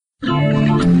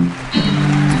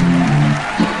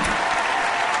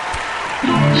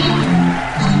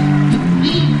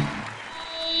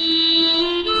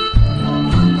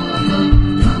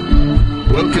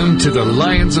to the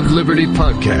Lions of Liberty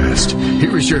podcast.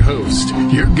 Here is your host,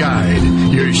 your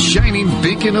guide, your shining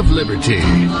beacon of liberty,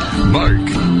 Mark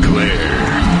Claire.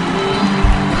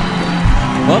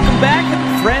 Welcome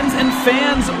back, friends and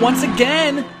fans, once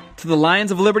again to the Lions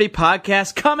of Liberty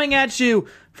podcast, coming at you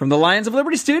from the Lions of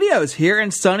Liberty studios here in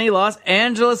sunny Los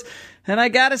Angeles. And I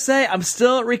gotta say, I'm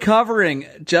still recovering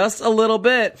just a little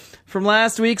bit from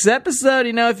last week's episode.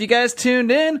 You know, if you guys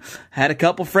tuned in, had a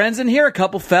couple friends in here, a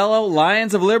couple fellow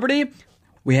Lions of Liberty.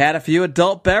 We had a few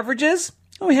adult beverages.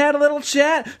 We had a little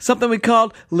chat, something we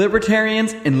called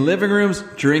Libertarians in Living Rooms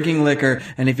Drinking Liquor.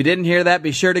 And if you didn't hear that,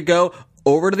 be sure to go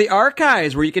over to the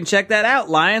archives where you can check that out,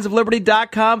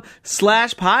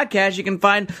 lionsofliberty.com/podcast. You can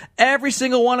find every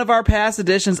single one of our past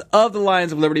editions of the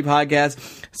Lions of Liberty podcast.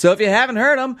 So if you haven't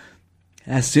heard them,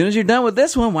 as soon as you're done with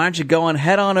this one, why don't you go on,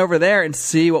 head on over there and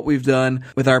see what we've done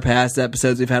with our past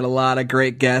episodes. We've had a lot of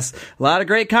great guests, a lot of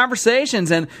great conversations.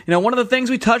 And, you know, one of the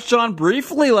things we touched on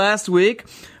briefly last week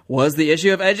was the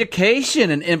issue of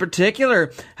education, and in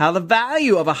particular, how the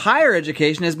value of a higher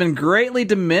education has been greatly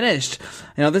diminished.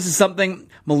 You know, this is something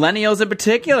millennials in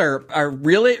particular are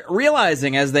really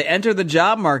realizing as they enter the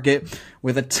job market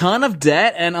with a ton of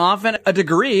debt and often a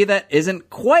degree that isn't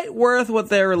quite worth what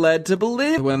they were led to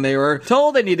believe when they were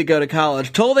told they need to go to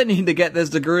college, told they need to get this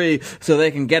degree so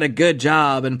they can get a good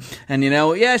job. And you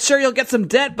know, yeah, sure, you'll get some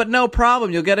debt, but no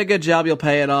problem. You'll get a good job. You'll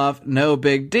pay it off. No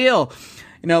big deal.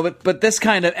 You know, but this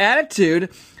kind of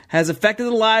attitude has affected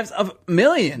the lives of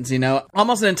millions. You know,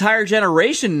 almost an entire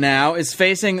generation now is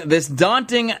facing this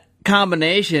daunting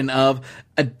combination of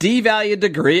a devalued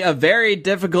degree, a very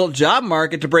difficult job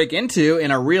market to break into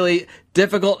in a really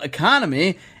difficult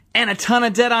economy, and a ton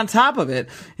of debt on top of it.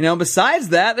 You know, besides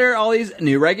that, there are all these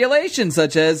new regulations,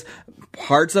 such as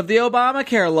parts of the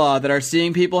Obamacare law that are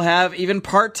seeing people have even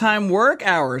part-time work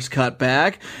hours cut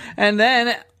back. And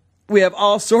then we have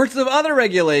all sorts of other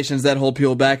regulations that hold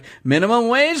people back. Minimum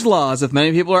wage laws, that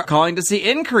many people are calling to see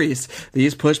increase.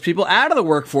 These push people out of the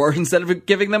workforce instead of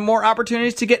giving them more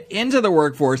opportunities to get into the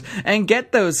workforce and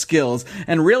get those skills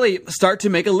and really start to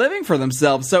make a living for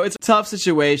themselves. So it's a tough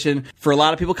situation for a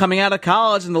lot of people coming out of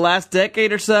college in the last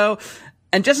decade or so.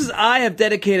 And just as I have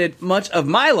dedicated much of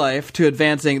my life to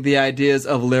advancing the ideas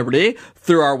of liberty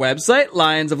through our website,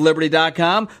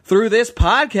 lionsofliberty.com, through this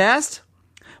podcast,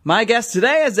 my guest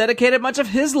today has dedicated much of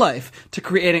his life to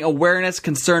creating awareness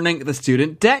concerning the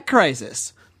student debt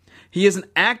crisis. He is an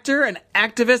actor, an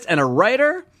activist, and a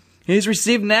writer. He's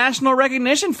received national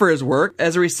recognition for his work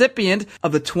as a recipient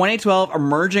of the 2012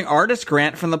 Emerging Artist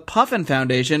Grant from the Puffin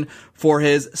Foundation for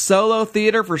his solo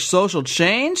theater for social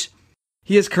change.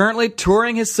 He is currently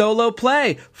touring his solo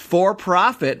play, For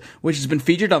Profit, which has been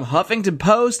featured on Huffington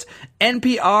Post,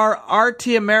 NPR, RT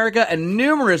America, and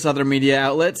numerous other media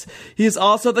outlets. He is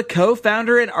also the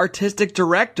co-founder and artistic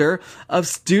director of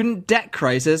Student Debt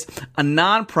Crisis, a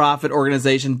nonprofit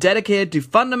organization dedicated to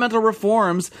fundamental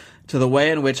reforms to the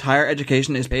way in which higher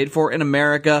education is paid for in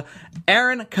America.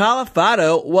 Aaron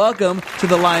Calafato, welcome to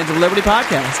the Lions of Liberty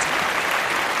podcast.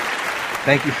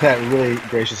 Thank you for that really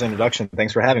gracious introduction.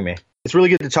 Thanks for having me. It's really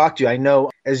good to talk to you. I know,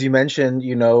 as you mentioned,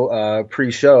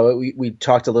 pre-show, we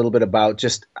talked a little bit about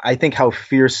just, I think, how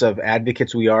fierce of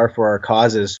advocates we are for our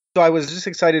causes. So I was just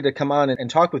excited to come on and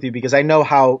talk with you because I know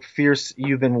how fierce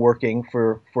you've been working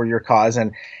for your cause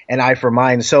and I for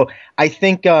mine. So I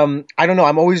think, I don't know,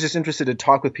 I'm always just interested to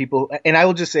talk with people. And I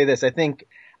will just say this, I think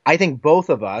both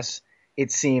of us, it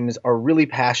seems, are really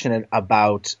passionate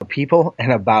about people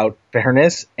and about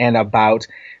fairness and about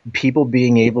people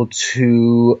being able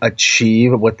to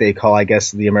achieve what they call, I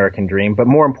guess, the American dream. But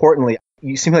more importantly,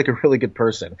 you seem like a really good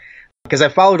person because I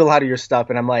followed a lot of your stuff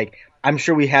and I'm like, I'm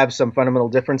sure we have some fundamental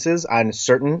differences on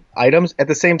certain items. At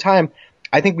the same time,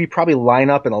 I think we probably line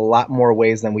up in a lot more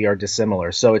ways than we are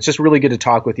dissimilar. So it's just really good to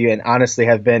talk with you and honestly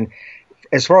have been,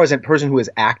 as far as a person who is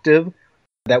active,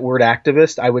 that word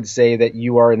activist, I would say that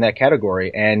you are in that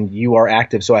category and you are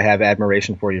active. So I have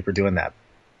admiration for you for doing that.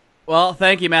 Well,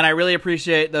 thank you, man. I really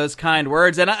appreciate those kind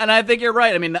words. And I think you're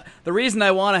right. I mean, the reason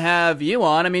I want to have you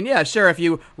on, I mean, yeah, sure, if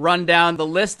you run down the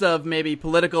list of maybe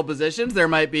political positions, there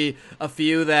might be a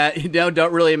few that,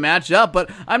 don't really match up. But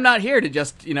I'm not here to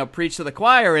just, preach to the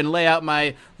choir and lay out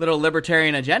my little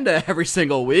libertarian agenda every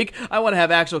single week. I want to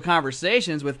have actual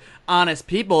conversations with honest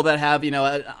people that have,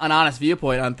 an honest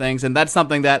viewpoint on things. And that's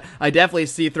something that I definitely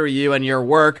see through you and your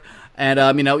work. And,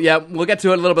 we'll get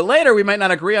to it a little bit later. We might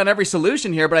not agree on every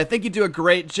solution here, but I think you do a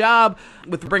great job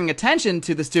with bringing attention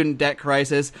to the student debt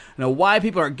crisis, why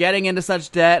people are getting into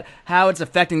such debt, how it's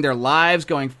affecting their lives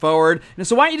going forward.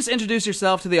 So why don't you just introduce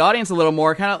yourself to the audience a little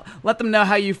more, kind of let them know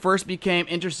how you first became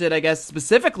interested, I guess,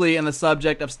 specifically in the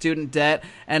subject of student debt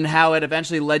and how it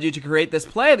eventually led you to create this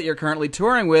play that you're currently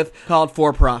touring with called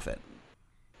For Profit.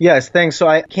 Yes, thanks. So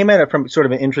I came at it from sort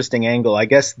of an interesting angle. I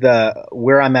guess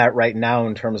where I'm at right now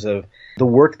in terms of the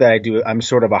work that I do, I'm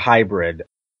sort of a hybrid.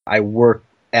 I work,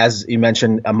 as you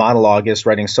mentioned, a monologuist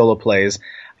writing solo plays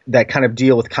that kind of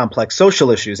deal with complex social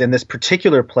issues. And this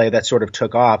particular play that sort of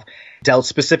took off dealt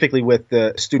specifically with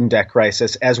the student debt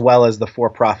crisis as well as the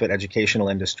for-profit educational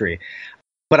industry.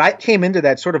 But I came into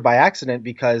that sort of by accident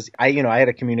because I had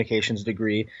a communications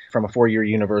degree from a 4-year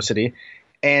university.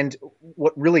 And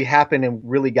what really happened and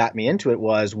really got me into it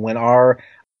was not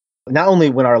only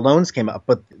when our loans came up,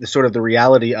 but the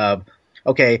reality of,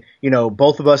 okay,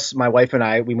 both of us, my wife and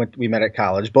I, we met at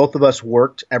college. Both of us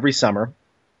worked every summer.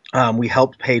 We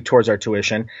helped pay towards our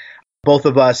tuition. Both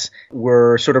of us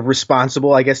were sort of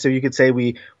responsible, I guess, so you could say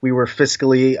we were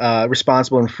fiscally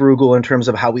responsible and frugal in terms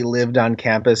of how we lived on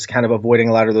campus, kind of avoiding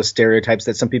a lot of those stereotypes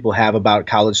that some people have about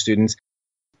college students.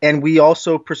 And we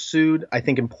also pursued, I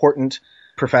think, important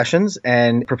professions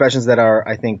and professions that are,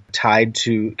 I think, tied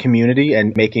to community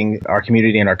and making our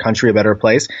community and our country a better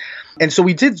place. And so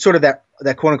we did sort of that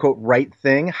quote unquote right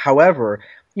thing. However,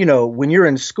 when you're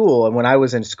in school and when I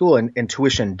was in school and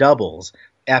tuition doubles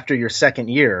after your second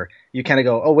year, you kind of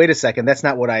go, oh, wait a second, that's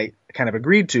not what I kind of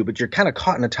agreed to, but you're kind of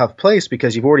caught in a tough place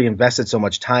because you've already invested so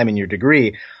much time in your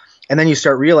degree. And then you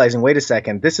start realizing, wait a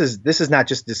second, this is not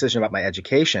just a decision about my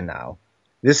education now.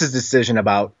 This is a decision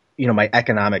about my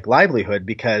economic livelihood,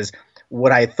 because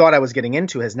what I thought I was getting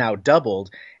into has now doubled.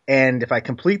 And if I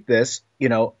complete this,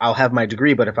 I'll have my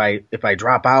degree. But if I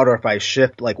drop out or if I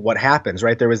shift, like what happens,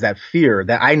 right? There was that fear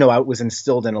that I know was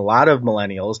instilled in a lot of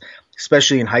millennials,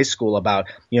 especially in high school, about,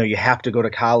 you have to go to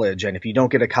college. And if you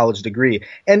don't get a college degree,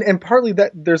 and partly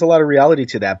that there's a lot of reality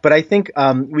to that. But I think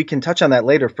we can touch on that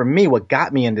later. For me, what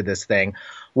got me into this thing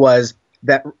was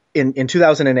that in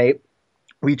 2008,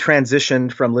 we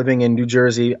transitioned from living in New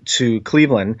Jersey to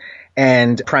Cleveland,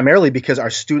 and primarily because our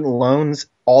student loans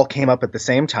all came up at the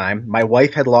same time. My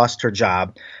wife had lost her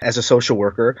job as a social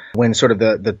worker when sort of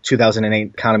the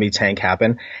 2008 economy tank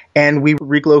happened, and we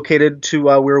relocated to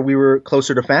where we were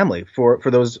closer to family for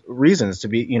those reasons, to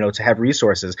be, to have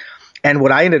resources. And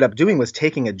what I ended up doing was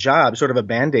taking a job, sort of a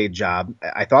Band-Aid job,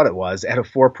 I thought it was, at a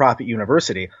for-profit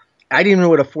university. I didn't even know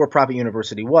what a for-profit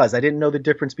university was. I didn't know the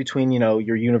difference between,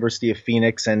 your University of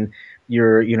Phoenix and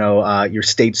your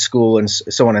state school and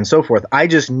so on and so forth. I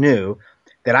just knew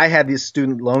that I had these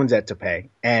student loan debt to pay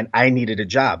and I needed a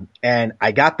job. And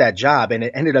I got that job, and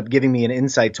it ended up giving me an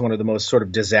insight to one of the most sort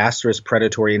of disastrous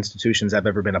predatory institutions I've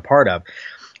ever been a part of.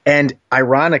 And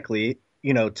ironically,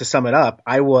 to sum it up,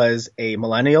 I was a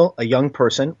millennial, a young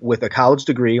person with a college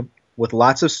degree, with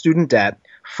lots of student debt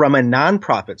from a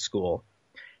nonprofit school,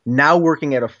 now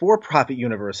working at a for-profit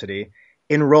university,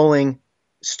 enrolling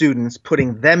students,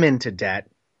 putting them into debt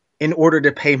in order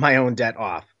to pay my own debt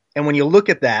off. And when you look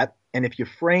at that, and if you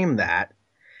frame that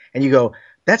and you go,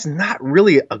 that's not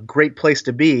really a great place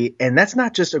to be, and that's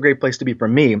not just a great place to be for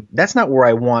me, that's not where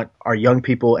I want our young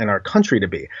people and our country to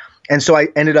be. And so I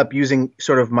ended up using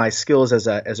sort of my skills as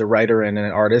a writer and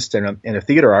an artist and a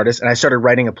theater artist, and I started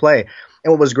writing a play.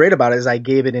 And what was great about it is I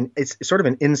gave it it's sort of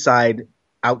an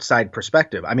outside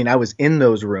perspective. I mean, I was in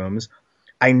those rooms.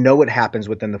 I know what happens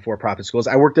within the for-profit schools.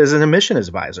 I worked as an admission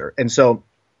advisor. And so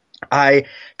I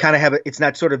kind of it's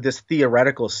not sort of this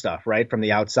theoretical stuff, right, from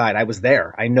the outside. I was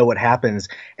there. I know what happens.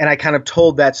 And I kind of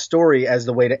told that story as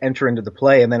the way to enter into the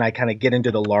play. And then I kind of get into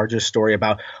the larger story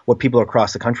about what people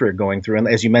across the country are going through. And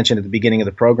as you mentioned at the beginning of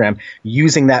the program,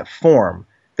 using that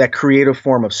creative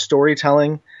form of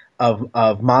storytelling,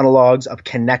 of monologues, of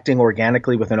connecting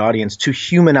organically with an audience to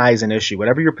humanize an issue,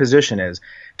 whatever your position is,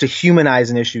 to humanize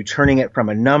an issue, turning it from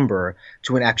a number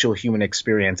to an actual human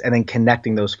experience, and then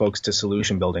connecting those folks to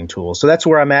solution building tools. So that's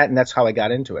where I'm at, and that's how I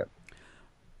got into it.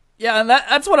 Yeah, and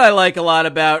that's what I like a lot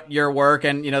about your work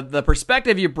and, the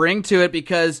perspective you bring to it,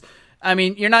 because I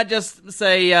mean, you're not just,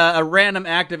 say, a random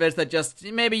activist that just,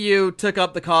 maybe you took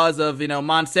up the cause of,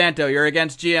 Monsanto, you're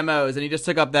against GMOs, and you just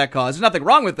took up that cause. There's nothing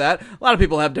wrong with that. A lot of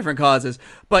people have different causes.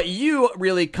 But you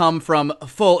really come from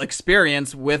full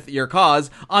experience with your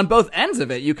cause on both ends of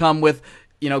it. You come with,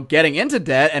 getting into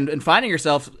debt and finding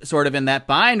yourself sort of in that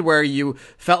bind where you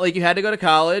felt like you had to go to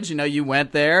college. You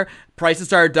went there, prices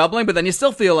started doubling, but then you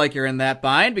still feel like you're in that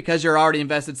bind because you're already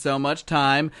invested so much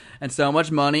time and so much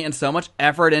money and so much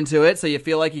effort into it. So you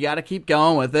feel like you got to keep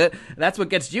going with it. That's what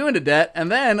gets you into debt.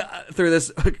 And then through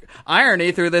the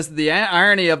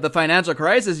irony of the financial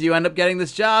crisis, you end up getting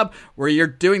this job where you're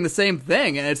doing the same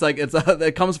thing. And it's like,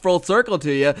 it comes full circle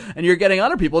to you, and you're getting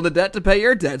other people into debt to pay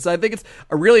your debt. So I think it's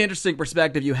a really interesting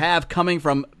perspective you have coming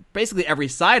from basically every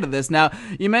side of this. Now,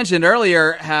 you mentioned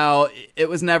earlier how it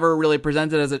was never really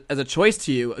presented as a choice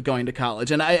to you going to college.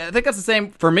 And I think that's the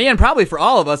same for me and probably for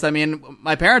all of us. I mean,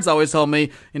 my parents always told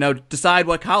me, decide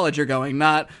what college you're going,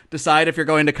 not decide if you're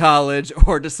going to college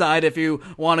or decide if you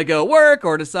want to go work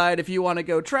or decide if you want to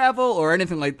go travel or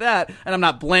anything like that. And I'm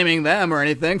not blaming them or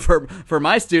anything for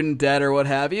my student debt or what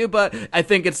have you, but I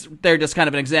think they're just kind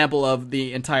of an example of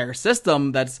the entire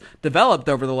system that's developed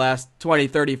over the last 20,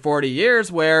 30, 40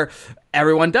 years where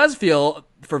everyone does feel,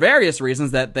 for various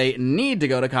reasons, that they need to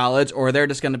go to college or they're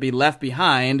just going to be left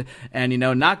behind and,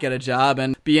 not get a job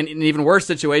and be in an even worse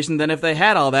situation than if they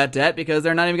had all that debt because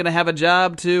they're not even going to have a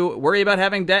job to worry about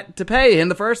having debt to pay in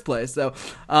the first place. So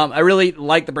I really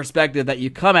like the perspective that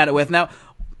you come at it with. Now,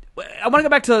 I want to go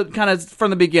back to kind of from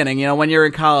the beginning, when you're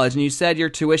in college and you said your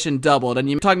tuition doubled and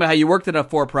you're talking about how you worked at a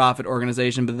for-profit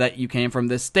organization, but that you came from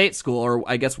this state school, or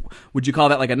I guess, would you call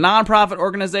that like a non-profit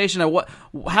organization? Or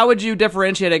how would you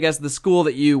differentiate, I guess, the school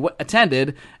that you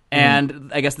attended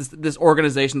and I guess this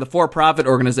organization, the for-profit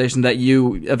organization that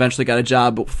you eventually got a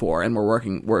job for and were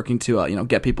working to,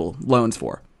 get people loans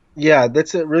for? Yeah,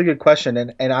 that's a really good question.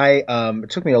 And it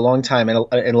took me a long time, and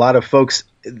a lot of folks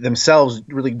themselves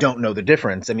really don't know the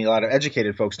difference. I mean, a lot of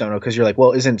educated folks don't know because you're like,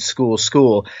 well, isn't school?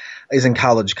 Isn't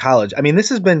college? I mean, this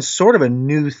has been sort of a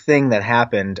new thing that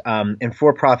happened, and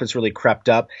for-profits really crept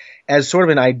up as sort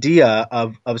of an idea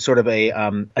of sort of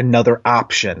another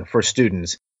option for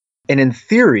students. And in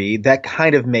theory, that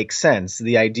kind of makes sense.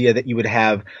 The idea that you would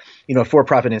have a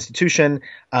for-profit institution.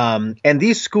 And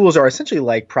these schools are essentially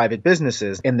like private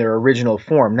businesses in their original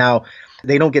form. Now,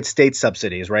 they don't get state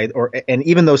subsidies, right? And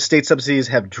even though state subsidies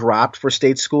have dropped for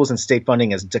state schools and state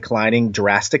funding is declining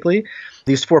drastically,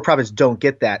 these for-profits don't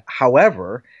get that.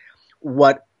 However,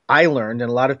 what I learned, and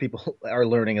a lot of people are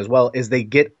learning as well, is they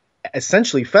get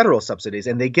essentially federal subsidies.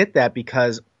 And they get that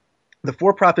because the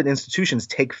for-profit institutions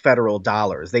take federal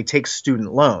dollars. They take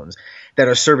student loans that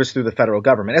are serviced through the federal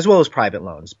government, as well as private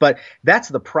loans. But that's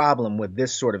the problem with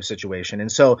this sort of situation.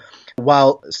 And so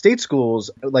while state schools,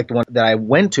 like the one that I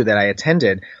went to, that I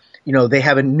attended, they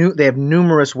have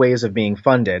numerous ways of being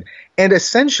funded. And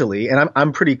essentially, and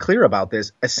I'm pretty clear about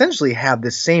this, essentially have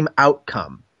the same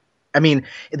outcome. I mean,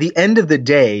 at the end of the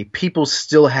day, people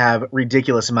still have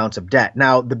ridiculous amounts of debt.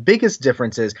 Now, the biggest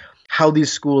difference is how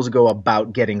these schools go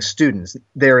about getting students.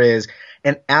 There is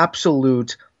an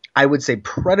absolute, I would say,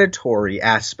 predatory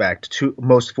aspect to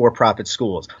most for-profit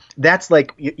schools. That's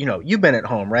like, you've been at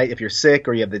home, right? If you're sick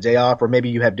or you have the day off, or maybe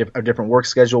you have a different work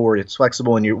schedule where it's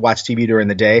flexible and you watch TV during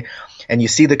the day and you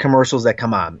see the commercials that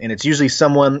come on. And it's usually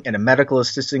someone in a medical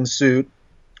assisting suit,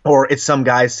 or it's some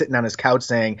guy sitting on his couch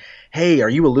saying, hey, are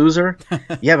you a loser?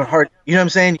 You have a heart. You know what I'm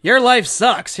saying? Your life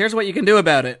sucks. Here's what you can do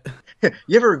about it.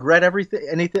 You ever regret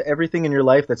everything in your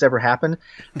life that's ever happened?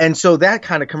 And so that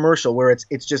kind of commercial where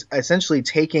it's just essentially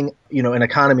taking, an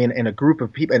economy and a group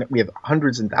of people, and we have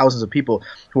hundreds and thousands of people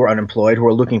who are unemployed, who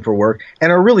are looking for work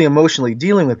and are really emotionally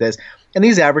dealing with this. And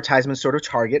these advertisements sort of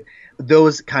target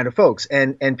those kind of folks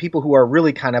and people who are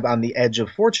really kind of on the edge of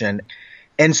fortune.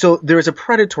 And so there is a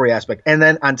predatory aspect. And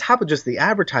then on top of just the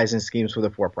advertising schemes for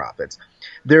the for-profits,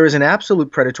 there is an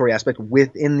absolute predatory aspect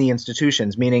within the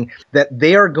institutions, meaning that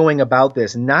they are going about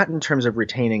this not in terms of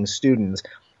retaining students,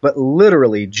 but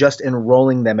literally just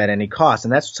enrolling them at any cost.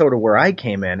 And that's sort of where I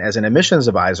came in as an admissions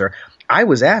advisor. I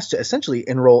was asked to essentially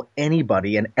enroll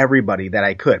anybody and everybody that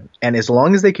I could. And as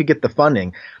long as they could get the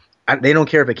funding, they don't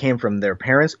care if it came from their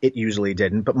parents. It usually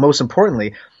didn't. But most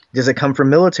importantly, does it come from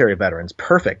military veterans?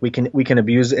 Perfect. We can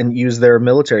abuse and use their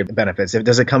military benefits.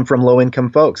 Does it come from low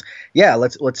income folks? Yeah,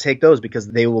 let's take those because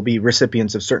they will be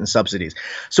recipients of certain subsidies.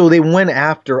 So they went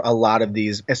after a lot of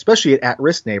these, especially at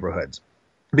risk neighborhoods.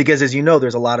 Because as you know,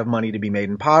 there's a lot of money to be made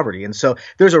in poverty. And so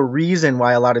there's a reason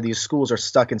why a lot of these schools are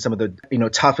stuck in some of the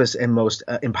toughest and most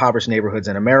impoverished neighborhoods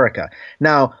in America.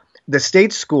 Now, the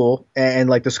state school and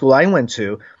like the school I went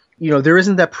to, there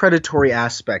isn't that predatory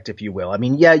aspect, if you will. I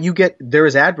mean, yeah, there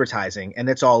is advertising and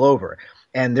it's all over.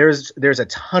 And there's a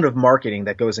ton of marketing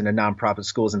that goes into nonprofit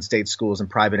schools and state schools and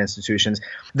private institutions.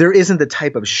 There isn't the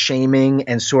type of shaming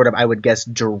and sort of, I would guess,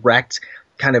 direct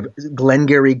kind of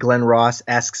Glengarry Glen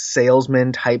Ross-esque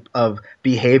salesman type of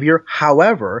behavior.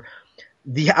 However,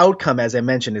 the outcome, as I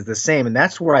mentioned, is the same. And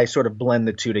that's where I sort of blend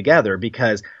the two together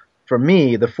because For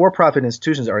me, the for-profit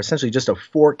institutions are essentially just a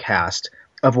forecast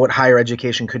of what higher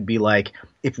education could be like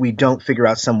if we don't figure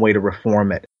out some way to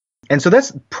reform it. And so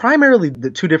that's primarily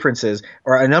the two differences,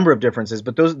 or a number of differences,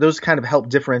 but those kind of help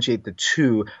differentiate the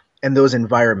two and those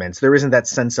environments. There isn't that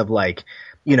sense of like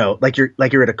you're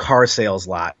at a car sales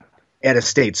lot at a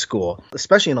state school,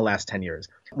 especially in the last 10 years.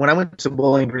 When I went to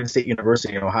Bowling Green State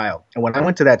University in Ohio, and when I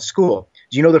went to that school,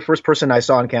 do you know the first person I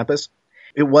saw on campus?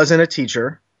 It wasn't a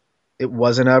teacher. It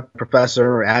wasn't a professor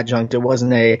or adjunct. It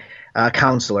wasn't a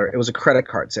counselor. It was a credit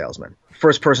card salesman.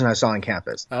 First person I saw on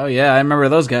campus. Oh, yeah. I remember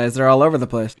those guys. They're all over the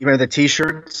place. You remember the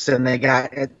T-shirts? And they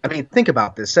got, I mean, think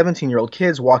about this. 17-year-old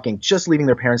kids walking, just leaving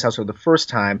their parents' house for the first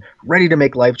time, ready to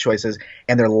make life choices,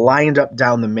 and they're lined up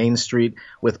down the main street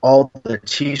with all their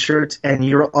T-shirts, and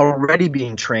you're already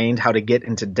being trained how to get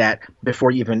into debt before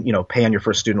you even, pay on your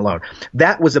first student loan.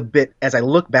 That was a bit, as I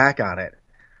look back on it,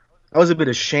 I was a bit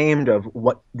ashamed of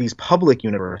what these public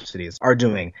universities are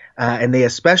doing. And they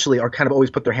especially are kind of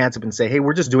always put their hands up and say, hey,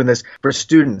 we're just doing this for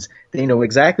students. They know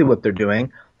exactly what they're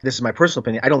doing. This is my personal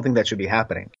opinion. I don't think that should be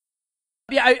happening.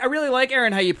 Yeah, I really like,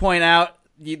 Aaron, how you point out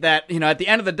that, at the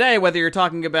end of the day, whether you're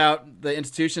talking about the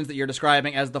institutions that you're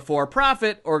describing as the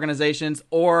for-profit organizations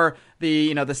or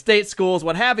the state schools,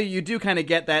 what have you, you do kind of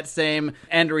get that same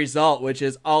end result, which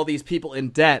is all these people in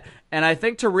debt. And I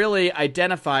think to really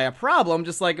identify a problem,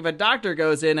 just like if a doctor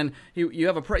goes in and you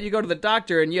go to the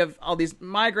doctor and you have all these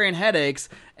migraine headaches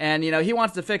and, he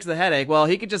wants to fix the headache. Well,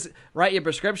 he could just write you a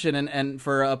prescription and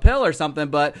for a pill or something.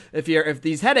 But if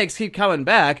these headaches keep coming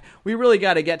back, we really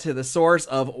got to get to the source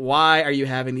of why are you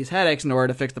having these headaches in order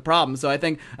to fix the problem. So I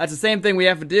think that's the same thing we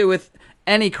have to do with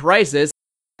any crisis.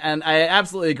 And I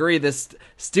absolutely agree. This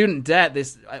student debt,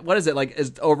 what is it, like,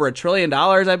 is over $1 trillion,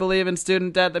 I believe, in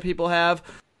student debt that people have.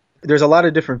 There's a lot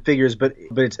of different figures, but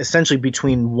it's essentially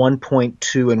between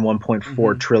 1.2 and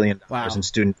 1.4 trillion dollars in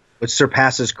student, which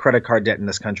surpasses credit card debt in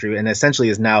this country, and essentially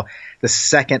is now the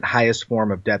second highest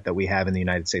form of debt that we have in the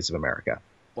United States of America.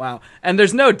 Wow. And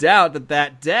there's no doubt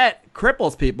that debt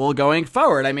cripples people going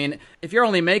forward. I mean, if you're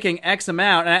only making X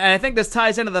amount, and I think this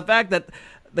ties into the fact that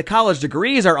the college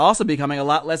degrees are also becoming a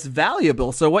lot less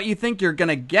valuable. So what you think you're going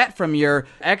to get from your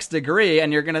X degree,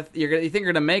 and you think you're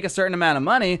going to make a certain amount of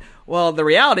money, well, the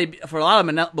reality for a lot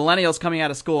of millennials coming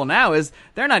out of school now is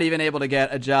they're not even able to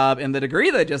get a job in the degree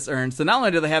they just earned. So not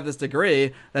only do they have this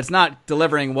degree that's not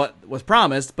delivering what was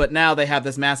promised, but now they have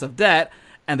this massive debt,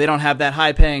 and they don't have that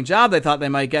high-paying job they thought they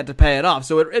might get to pay it off.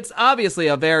 So it's obviously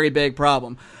a very big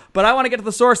problem. But I want to get to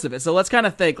the source of it. So let's kind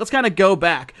of go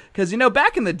back. Because,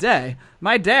 back in the day,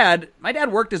 my dad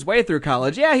worked his way through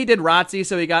college. Yeah, he did ROTC,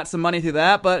 so he got some money through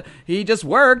that, but he just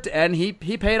worked, and he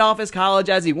paid off his college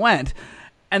as he went.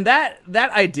 And that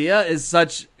idea is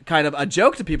such kind of a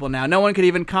joke to people now. No one could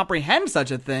even comprehend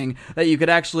such a thing, that you could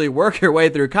actually work your way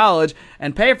through college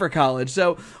and pay for college.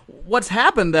 So what's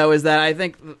happened, though, is that I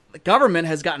think the government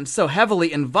has gotten so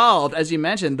heavily involved, as you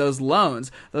mentioned, those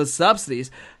loans, those subsidies,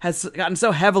 has gotten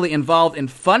so heavily involved in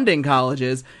funding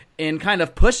colleges, in kind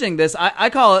of pushing this.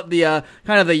 I call it the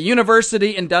kind of the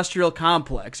university industrial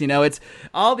complex. It's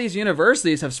all these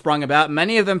universities have sprung about,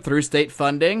 many of them through state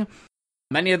funding,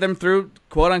 many of them through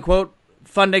quote unquote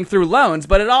funding through loans,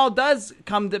 but it all does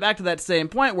come back to that same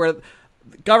point where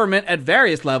government at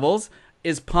various levels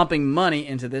is pumping money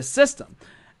into this system.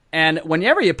 And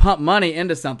whenever you pump money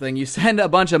into something, you send a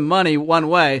bunch of money one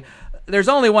way, there's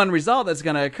only one result that's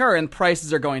going to occur, and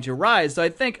prices are going to rise. So I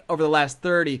think over the last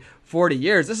 30, 40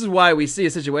 years, this is why we see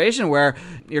a situation where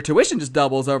your tuition just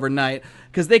doubles overnight,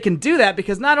 because they can do that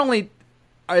because not only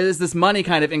is this money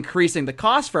kind of increasing the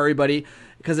cost for everybody,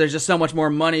 because there's just so much more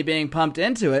money being pumped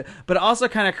into it, but it also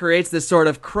kind of creates this sort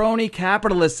of crony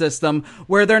capitalist system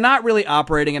where they're not really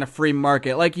operating in a free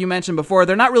market. Like you mentioned before,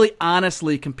 they're not really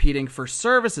honestly competing for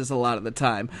services a lot of the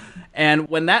time. And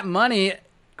when that money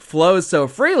flows so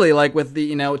freely, like with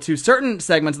the, to certain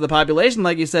segments of the population,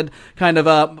 like you said, kind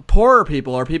of poorer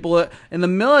people or people in the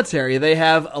military, they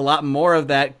have a lot more of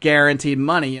that guaranteed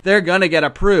money. They're going to get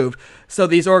approved. So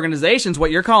these organizations,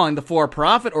 what you're calling the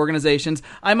for-profit organizations,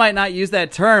 I might not use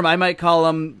that term. I might call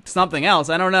them something else.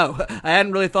 I don't know. I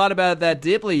hadn't really thought about it that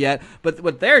deeply yet. But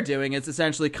what they're doing is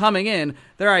essentially coming in.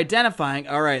 They're identifying,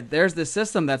 all right, there's this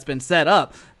system that's been set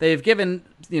up. They've given,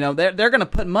 they're going to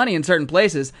put money in certain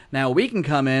places. Now we can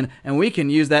come in and we can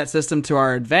use that system to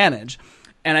our advantage.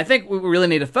 And I think what we really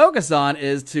need to focus on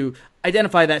is to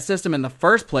identify that system in the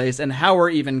first place and how we're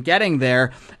even getting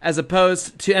there, as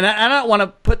opposed to, and I don't want to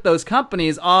put those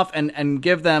companies off and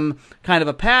give them kind of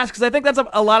a pass, because I think that's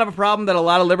a lot of a problem that a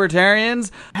lot of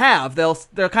libertarians have. They'll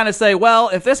kind of say, well,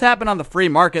 if this happened on the free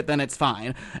market, then it's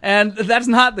fine. And that's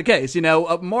not the case.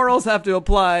 Morals have to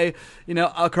apply,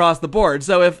 across the board.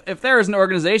 So if there is an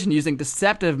organization using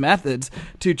deceptive methods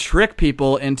to trick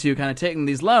people into kind of taking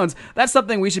these loans, that's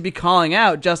something we should be calling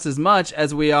out just as much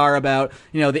as we are about,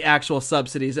 the actual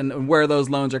subsidies and where those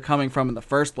loans are coming from in the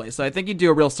first place. So I think you do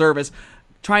a real service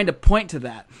trying to point to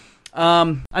that.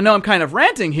 I know I'm kind of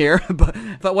ranting here,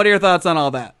 but what are your thoughts on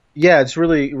all that? Yeah, it's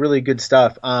really, really good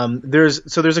stuff.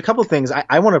 There's a couple things.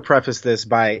 I want to preface this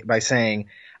by saying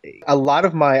a lot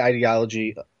of my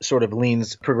ideology sort of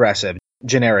leans progressive,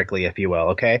 generically, if you will,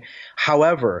 okay?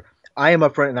 However, I am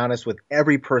upfront and honest with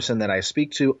every person that I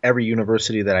speak to, every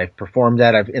university that I've performed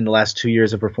at. In the last 2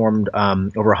 years, I've performed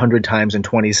over 100 times in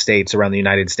 20 states around the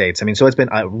United States. I mean, so it's been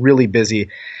a really busy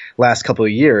last couple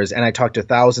of years, and I talked to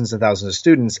thousands and thousands of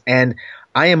students, and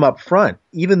I am upfront,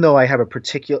 even though I have a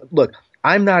particular – look,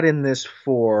 I'm not in this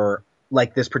for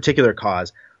like this particular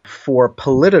cause for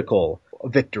political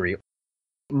victory.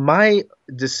 My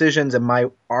decisions and my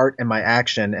art and my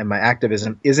action and my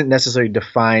activism isn't necessarily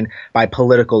defined by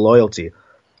political loyalty.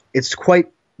 It's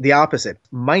quite the opposite.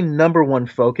 My number one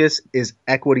focus is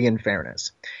equity and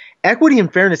fairness. Equity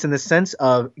and fairness in the sense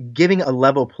of giving a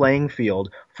level playing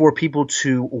field for people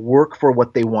to work for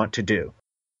what they want to do.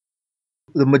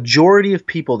 The majority of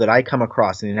people that I come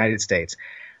across in the United States,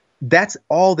 that's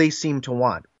all they seem to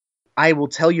want. I will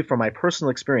tell you from my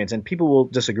personal experience, and people will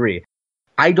disagree,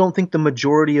 I don't think the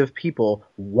majority of people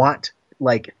want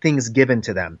like things given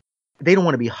to them. They don't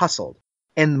want to be hustled.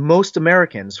 And most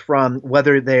Americans, from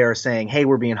whether they are saying, hey,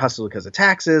 we're being hustled because of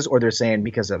taxes, or they're saying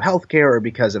because of healthcare or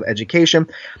because of education,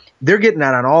 they're getting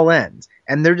that on all ends.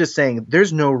 And they're just saying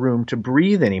there's no room to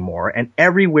breathe anymore. And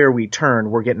everywhere we turn,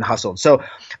 we're getting hustled. So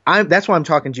that's why I'm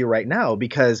talking to you right now,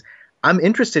 because I'm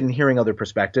interested in hearing other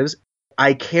perspectives.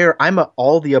 I care. I'm an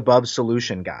all the above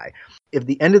solution guy. If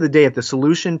the end of the day, if the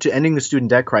solution to ending the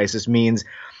student debt crisis means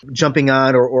jumping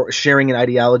on or sharing an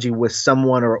ideology with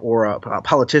someone or a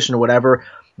politician or whatever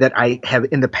that I have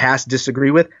in the past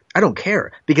disagree with, I don't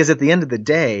care, because at the end of the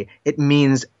day, it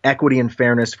means equity and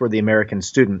fairness for the American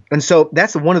student. And so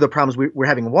that's one of the problems we're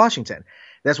having in Washington.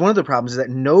 That's one of the problems, is that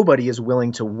nobody is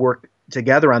willing to work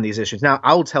together on these issues. Now,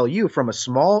 I'll tell you from a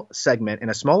small segment and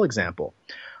a small example,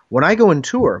 when I go and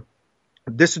tour,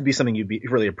 this would be something you'd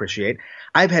really appreciate.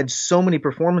 I've had so many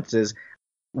performances,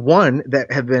 one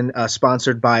that have been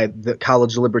sponsored by the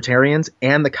college libertarians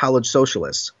and the college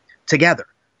socialists together,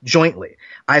 jointly.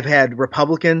 I've had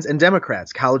Republicans and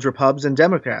Democrats, college Repubs and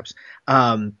Democrats,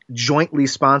 jointly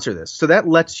sponsor this. So that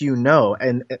lets you know,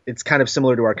 and it's kind of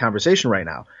similar to our conversation right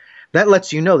now, that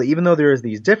lets you know that even though there is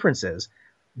these differences,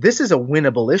 this is a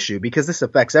winnable issue because this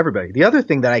affects everybody. The other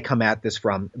thing that I come at this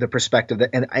from the perspective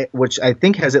that, which I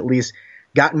think has at least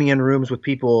gotten me in rooms with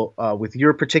people with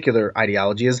your particular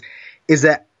ideology is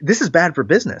that this is bad for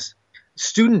business.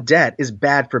 Student debt is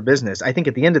bad for business. I think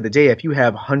at the end of the day, if you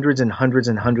have hundreds and hundreds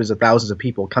and hundreds of thousands of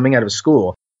people coming out of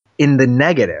school in the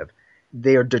negative,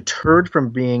 they are deterred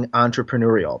from being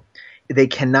entrepreneurial. They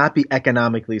cannot be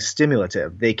economically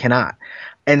stimulative. They cannot.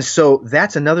 And so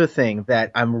that's another thing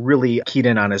that I'm really keyed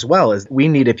in on as well, is we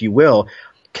need, if you will,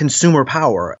 consumer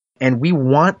power. And we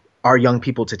want our young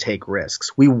people to take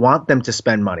risks. We want them to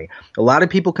spend money. A lot of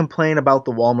people complain about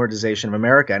the Walmartization of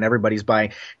America, and everybody's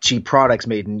buying cheap products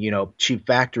made in, cheap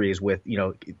factories with,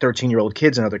 13-year-old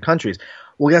kids in other countries.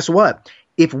 Well, guess what?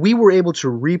 If we were able to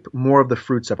reap more of the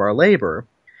fruits of our labor,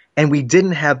 and we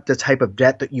didn't have the type of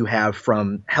debt that you have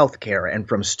from healthcare and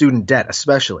from student debt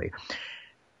especially,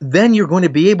 then you're going to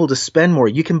be able to spend more.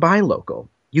 You can buy local.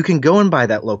 You can go and buy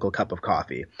that local cup of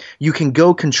coffee. You can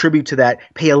go contribute to that,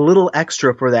 pay a little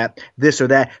extra for that, this or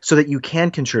that, so that you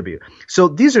can contribute. So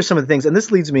these are some of the things, and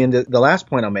this leads me into the last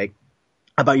point I'll make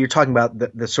about you're talking about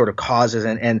the sort of causes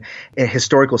and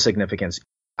historical significance.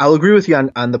 I'll agree with you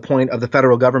on the point of the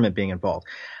federal government being involved.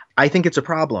 I think it's a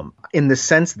problem in the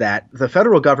sense that the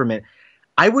federal government,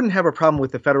 I wouldn't have a problem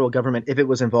with the federal government if it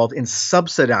was involved in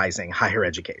subsidizing higher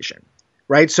education.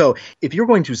 Right. So if you're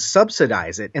going to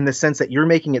subsidize it in the sense that you're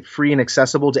making it free and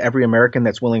accessible to every American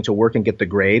that's willing to work and get the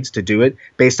grades to do it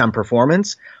based on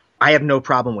performance, I have no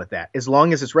problem with that as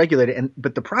long as it's regulated.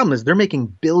 But the problem is they're making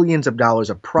billions of dollars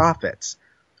of profits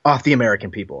off the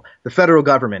American people. The federal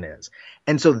government is.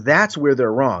 And so that's where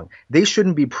they're wrong. They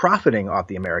shouldn't be profiting off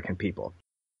the American people.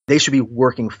 They should be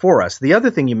working for us. The other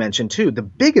thing you mentioned too, the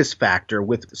biggest factor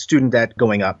with student debt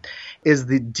going up is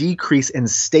the decrease in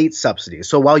state subsidies.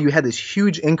 So while you had this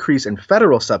huge increase in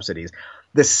federal subsidies,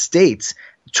 the states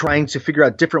trying to figure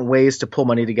out different ways to pull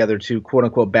money together to quote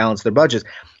unquote balance their budgets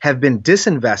have been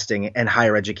disinvesting in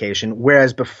higher education.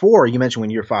 Whereas before, you mentioned when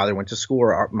your father went to school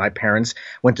or my parents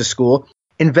went to school,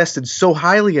 invested so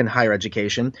highly in higher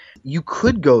education, you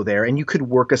could go there and you could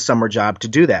work a summer job to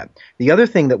do that. The other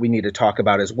thing that we need to talk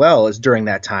about as well is during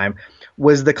that time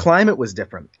was the climate was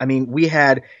different. I mean, we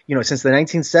had, since the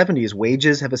 1970s,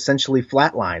 wages have essentially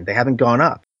flatlined. They haven't gone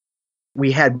up.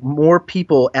 We had more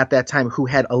people at that time who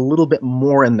had a little bit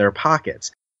more in their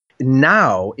pockets.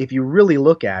 Now, if you really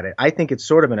look at it, I think it's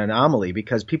sort of an anomaly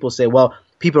because people say, well,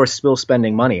 people are still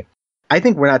spending money. I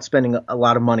think we're not spending a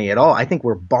lot of money at all. I think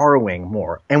we're borrowing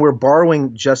more, and we're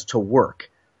borrowing just to work.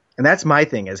 And that's my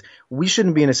thing is we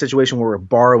shouldn't be in a situation where we're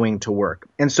borrowing to work.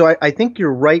 And so I think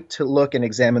you're right to look and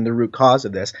examine the root cause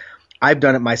of this. I've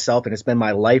done it myself, and it's been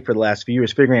my life for the last few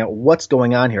years figuring out what's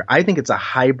going on here. I think it's a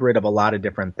hybrid of a lot of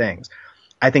different things.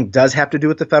 I think it does have to do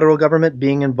with the federal government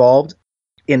being involved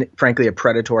in, frankly, a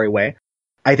predatory way.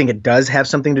 I think it does have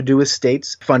something to do with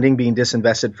states funding being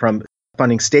disinvested from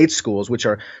funding state schools, which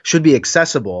should be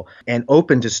accessible and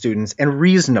open to students and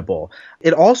reasonable.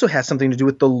 It also has something to do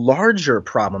with the larger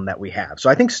problem that we have. So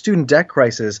I think student debt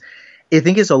crisis, I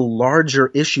think, is a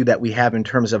larger issue that we have in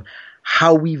terms of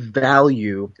how we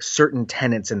value certain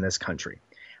tenets in this country.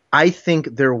 I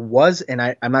think there was, and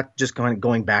I'm not just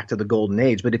going back to the golden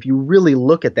age, but if you really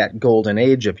look at that golden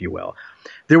age, if you will,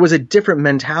 there was a different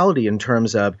mentality in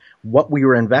terms of what we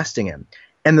were investing in.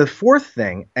 And the fourth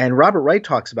thing, and Robert Wright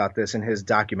talks about this in his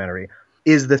documentary,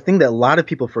 is the thing that a lot of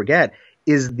people forget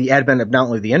is the advent of not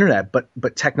only the internet, but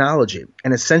technology,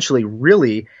 and essentially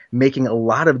really making a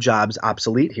lot of jobs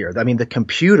obsolete here. I mean, the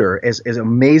computer, as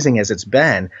amazing as it's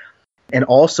been, and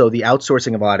also the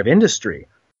outsourcing of a lot of industry,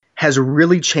 has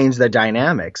really changed the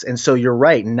dynamics. And so you're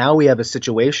right. Now we have a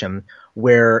situation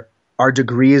where our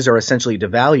degrees are essentially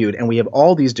devalued, and we have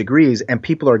all these degrees, and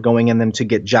people are going in them to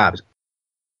get jobs.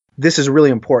 This is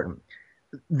really important.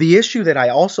 The issue that I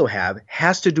also have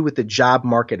has to do with the job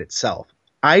market itself.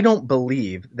 I don't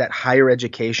believe that higher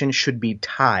education should be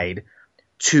tied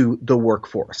to the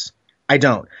workforce. I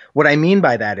don't. What I mean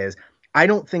by that is I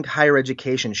don't think higher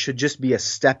education should just be a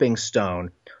stepping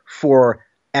stone for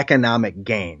economic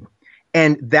gain.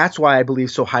 And that's why I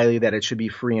believe so highly that it should be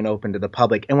free and open to the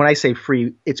public. And when I say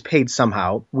free, it's paid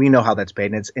somehow. We know how that's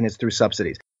paid, and it's through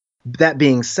subsidies. That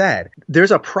being said,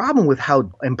 there's a problem with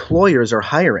how employers are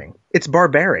hiring. It's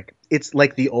barbaric. It's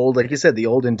like like you said, the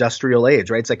old industrial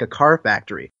age, right? It's like a car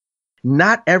factory.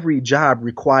 Not every job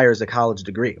requires a college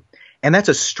degree. And that's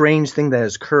a strange thing that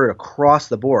has occurred across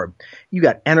the board. You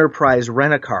got Enterprise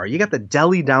Rent-A-Car. You got the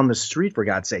deli down the street, for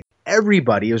God's sake.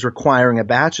 Everybody is requiring a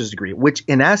bachelor's degree, which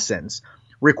in essence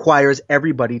requires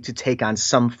everybody to take on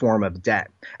some form of debt.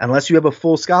 Unless you have a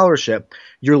full scholarship,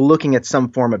 you're looking at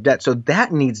some form of debt. So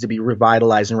that needs to be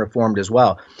revitalized and reformed as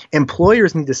well.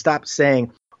 Employers need to stop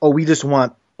saying, oh, we just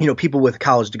want, people with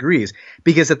college degrees,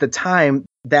 because at the time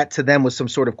that to them was some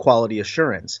sort of quality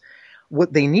assurance.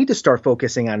 What they need to start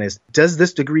focusing on is, does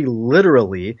this degree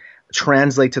literally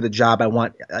translate to the job I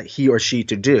want he or she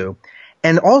to do?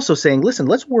 And also saying, listen,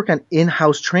 let's work on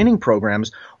in-house training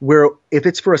programs where if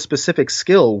it's for a specific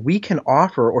skill, we can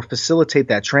offer or facilitate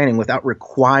that training without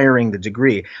requiring the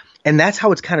degree. And that's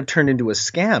how it's kind of turned into a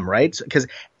scam, right? Because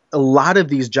a lot of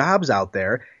these jobs out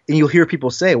there, and you'll hear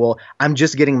people say, well, I'm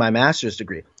just getting my master's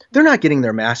degree. They're not getting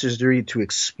their master's degree to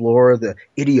explore the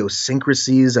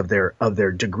idiosyncrasies of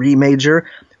their degree major.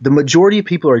 The majority of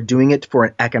people are doing it for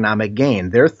an economic gain.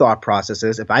 Their thought process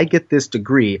is, if I get this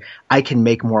degree, I can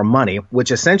make more money,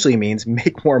 which essentially means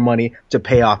make more money to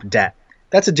pay off debt.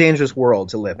 That's a dangerous world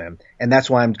to live in. And that's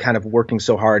why I'm kind of working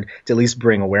so hard to at least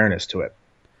bring awareness to it.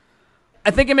 I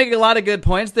think you make a lot of good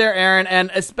points there, Aaron, and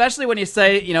especially when you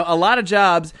say, a lot of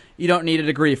jobs you don't need a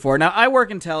degree for. Now, I work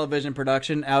in television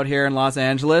production out here in Los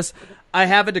Angeles. I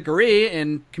have a degree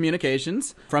in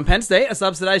communications from Penn State, a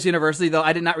subsidized university, though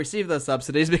I did not receive those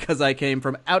subsidies because I came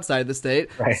from outside the state.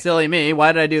 Right. Silly me.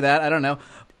 Why did I do that? I don't know.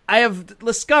 I have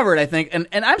discovered, I think, and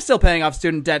I'm still paying off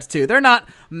student debts too. They're not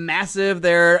massive.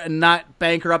 They're not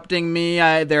bankrupting me.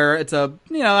 I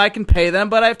can pay them,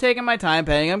 but I've taken my time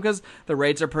paying them because the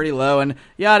rates are pretty low and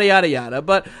yada, yada, yada.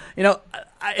 But,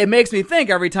 it makes me think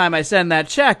every time I send that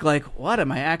check, like, what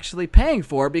am I actually paying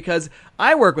for? Because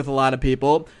I work with a lot of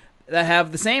people that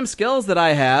have the same skills that I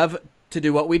have to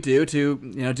do what we do,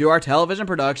 to, do our television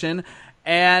production.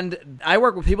 And I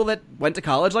work with people that went to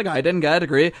college like I did and got a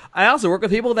degree. I also work with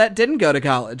people that didn't go to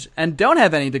college and don't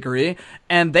have any degree,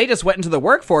 and they just went into the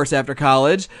workforce after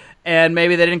college, and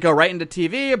maybe they didn't go right into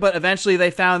TV, but eventually they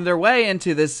found their way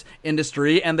into this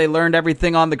industry and they learned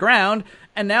everything on the ground,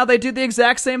 and now they do the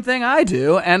exact same thing I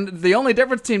do. And the only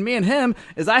difference between me and him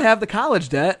is I have the college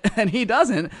debt and he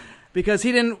doesn't. Because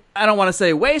he didn't, I don't want to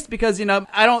say waste, because,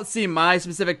 I don't see my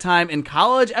specific time in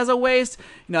college as a waste.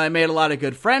 I made a lot of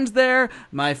good friends there.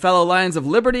 My fellow Lions of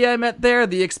Liberty I met there.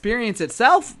 The experience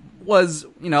itself was,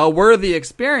 a worthy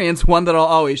experience, one that I'll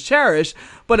always cherish.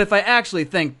 But if I actually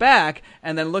think back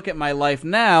and then look at my life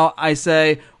now, I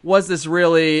say, was this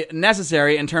really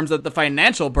necessary in terms of the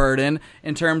financial burden,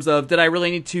 in terms of, did I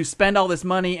really need to spend all this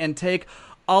money and take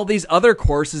all these other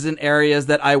courses in areas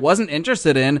that I wasn't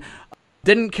interested in?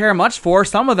 Didn't care much for.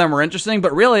 Some of them were interesting,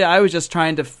 but really I was just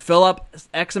trying to fill up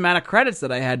X amount of credits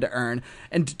that I had to earn.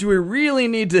 And do we really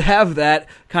need to have that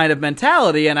kind of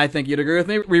mentality? And I think you'd agree with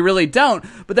me, we really don't.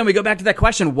 But then we go back to that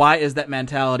question, why is that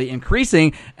mentality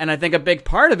increasing? And I think a big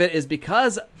part of it is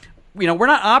because, we're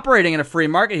not operating in a free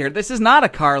market here. This is not a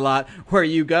car lot where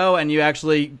you go and you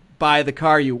actually buy the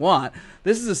car you want.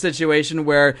 This is a situation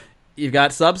where you've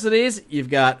got subsidies, you've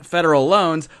got federal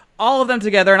loans, all of them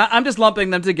together, and I'm just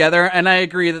lumping them together, and I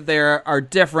agree that they are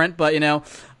different, but,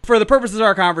 for the purposes of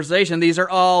our conversation, these are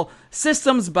all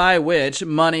systems by which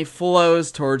money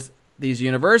flows towards these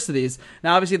universities.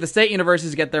 Now, obviously, the state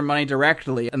universities get their money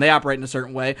directly, and they operate in a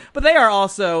certain way, but they are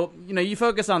also, you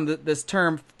focus on this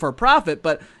term for profit,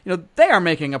 but, they are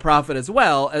making a profit as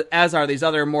well, as are these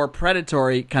other more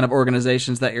predatory kind of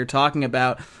organizations that you're talking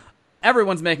about.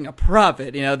 Everyone's making a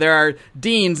profit. There are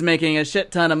deans making a shit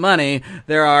ton of money.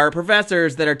 There are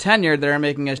professors that are tenured that are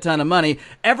making a ton of money.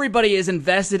 Everybody is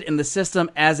invested in the system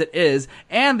as it is,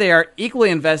 and they are equally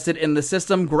invested in the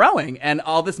system growing and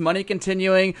all this money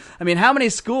continuing. I mean, how many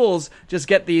schools just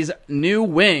get these new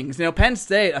wings? Penn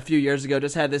State a few years ago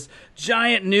just had this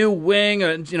giant new wing,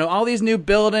 all these new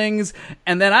buildings,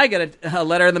 and then I get a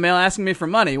letter in the mail asking me for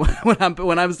money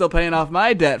when I'm still paying off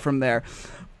my debt from there.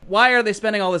 Why are they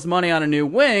spending all this money on a new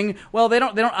wing? Well, they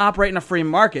don't operate in a free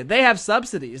market. They have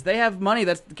subsidies. They have money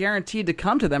that's guaranteed to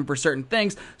come to them for certain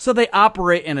things, so they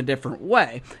operate in a different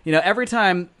way. Every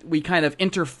time we kind of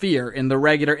interfere in the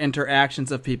regular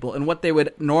interactions of people and what they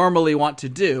would normally want to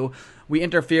do, we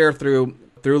interfere through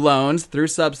loans, through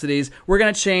subsidies. We're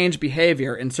going to change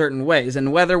behavior in certain ways.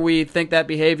 And whether we think that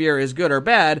behavior is good or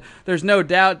bad, there's no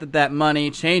doubt that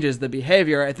money changes the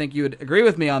behavior. I think you would agree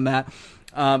with me on that.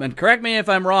 And correct me if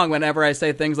I'm wrong whenever I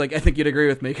say things like, I think you'd agree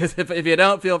with me, because if you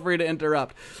don't, feel free to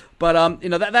interrupt. But,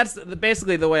 that's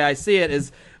basically the way I see it,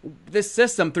 is this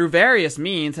system through various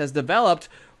means has developed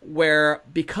where,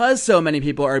 because so many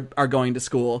people are going to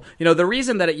school, the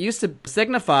reason that it used to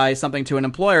signify something to an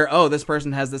employer, oh, this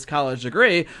person has this college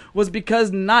degree, was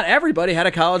because not everybody had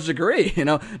a college degree.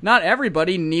 Not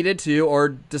everybody needed to or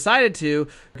decided to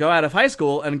go out of high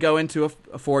school and go into a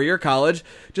 4-year college,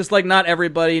 just like not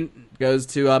everybody goes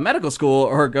to medical school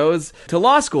or goes to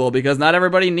law school, because not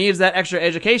everybody needs that extra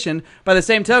education. By the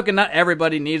same token, not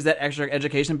everybody needs that extra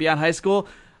education beyond high school.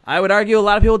 I would argue a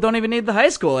lot of people don't even need the high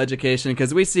school education,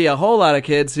 because we see a whole lot of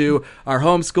kids who are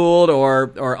homeschooled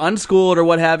or unschooled or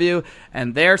what have you,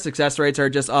 and their success rates are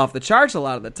just off the charts a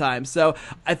lot of the time. So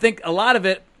I think a lot of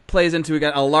it plays into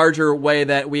a larger way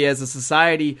that we as a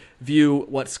society view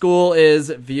what school is,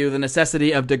 view the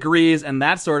necessity of degrees and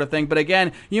that sort of thing. But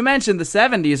again, you mentioned the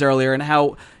 70s earlier and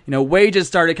how, wages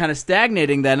started kind of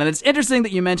stagnating then. And it's interesting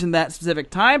that you mentioned that specific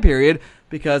time period,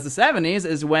 because the 70s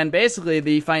is when basically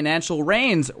the financial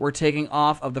reins were taking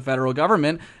off of the federal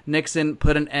government. Nixon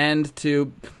put an end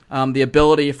to the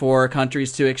ability for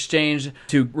countries to exchange,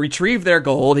 to retrieve their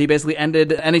gold. He basically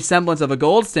ended any semblance of a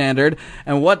gold standard.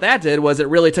 And what that did was it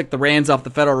really took the reins off the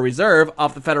Federal Reserve,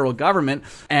 off the federal government,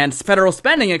 and federal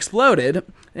spending exploded.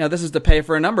 This is to pay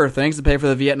for a number of things, to pay for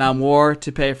the Vietnam War,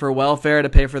 to pay for welfare, to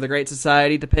pay for the Great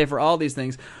Society, to pay for all these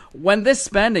things. When this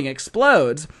spending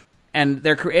explodes, and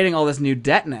they're creating all this new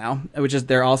debt now, which is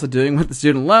they're also doing with the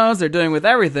student loans, they're doing with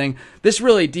everything, this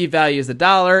really devalues the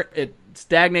dollar. It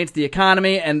stagnates the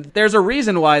economy, and there's a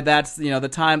reason why that's, the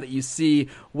time that you see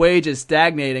wages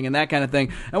stagnating and that kind of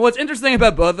thing. And what's interesting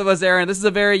about both of us, Aaron, this is a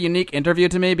very unique interview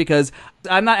to me, because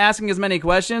I'm not asking as many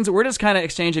questions. We're just kind of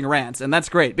exchanging rants, and that's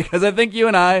great, because I think you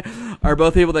and I are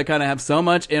both people that kind of have so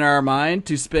much in our mind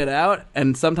to spit out,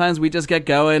 and sometimes we just get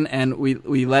going and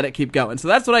we let it keep going. So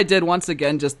that's what I did once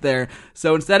again just there.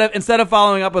 So instead of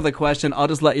following up with a question, I'll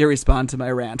just let you respond to my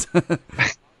rant.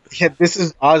 Yeah, this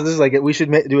is like we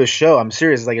should do a show. I'm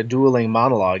serious. It's like a dueling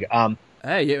monologue.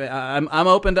 Hey, I'm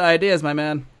open to ideas, my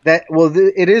man.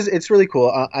 It's really cool.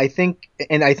 I think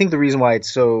the reason why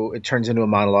it turns into a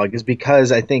monologue is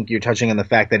because I think you're touching on the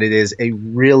fact that it is a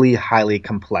really highly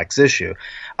complex issue.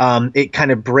 It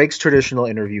kind of breaks traditional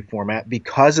interview format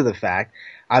because of the fact,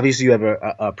 obviously you have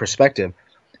a perspective,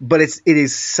 but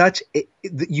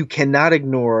you cannot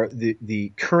ignore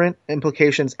the current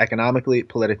implications economically,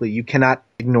 politically. You cannot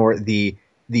ignore the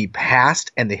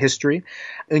past and the history,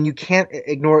 and you can't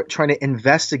ignore trying to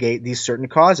investigate these certain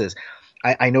causes.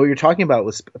 I know what you're talking about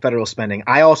with federal spending.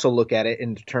 I also look at it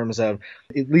in terms of,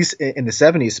 at least in the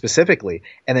 70s specifically,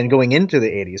 and then going into the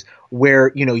 80s,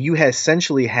 where, you had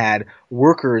essentially had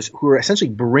workers who were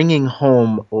essentially bringing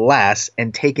home less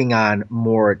and taking on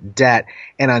more debt.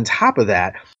 And on top of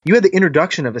that, you had the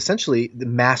introduction of essentially the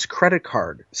mass credit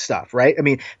card stuff, right? I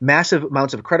mean, massive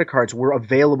amounts of credit cards were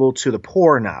available to the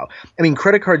poor now. I mean,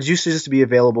 credit cards used to just be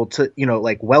available to,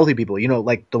 like wealthy people,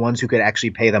 like the ones who could actually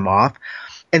pay them off.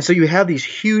 And so you have these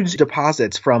huge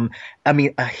deposits from,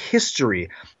 a history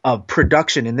of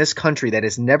production in this country that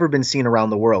has never been seen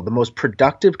around the world, the most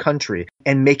productive country,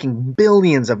 and making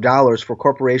billions of dollars for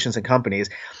corporations and companies.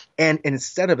 And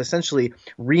instead of essentially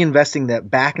reinvesting that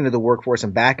back into the workforce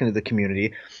and back into the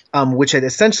community, which had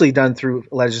essentially done through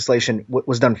legislation,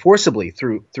 was done forcibly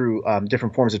through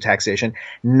different forms of taxation.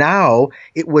 Now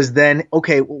it was then,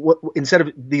 okay, instead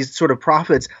of these sort of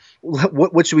profits,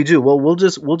 what should we do? Well, we'll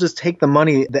just take the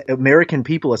money that American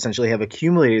people essentially have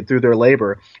accumulated through their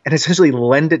labor and essentially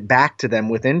lend it back to them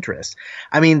with interest.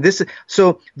 I mean,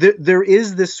 there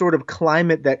is this sort of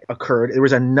climate that occurred. There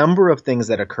was a number of things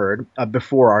that occurred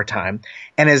before our time,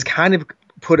 and has kind of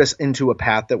put us into a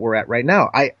path that we're at right now.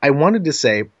 I wanted to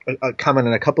say a comment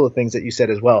on a couple of things that you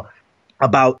said as well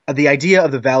about the idea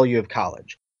of the value of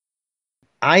college.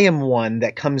 I am one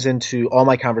that comes into all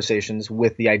my conversations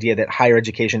with the idea that higher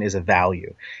education is a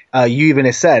value. You even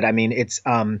have said, I mean, it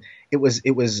was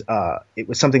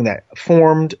something that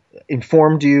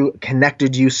informed you,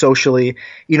 connected you socially.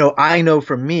 I know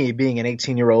from me being an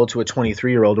 18-year-old to a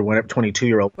 23-year-old or whatever,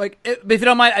 22-year-old. Like, if you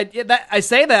don't mind, I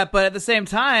say that, but at the same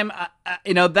time,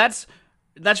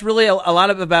 that's really a lot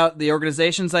about the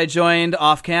organizations I joined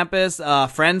off campus,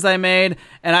 friends I made,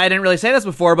 and I didn't really say this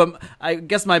before, but I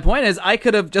guess my point is I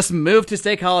could have just moved to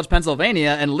State College,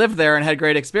 Pennsylvania, and lived there and had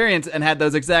great experience and had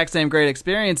those exact same great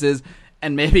experiences,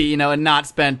 and maybe and not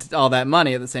spent all that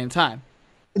money at the same time.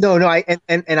 No, I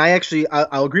actually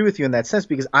I'll agree with you in that sense,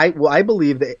 because I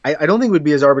believe that I don't think it would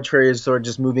be as arbitrary as sort of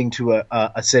just moving to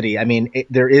a city. I mean,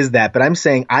 there is that, but I'm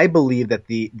saying I believe that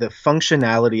the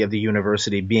functionality of the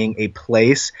university being a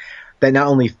place that not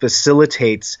only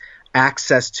facilitates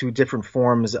access to different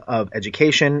forms of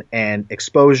education and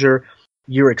exposure.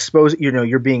 You're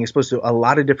being exposed to a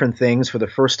lot of different things for the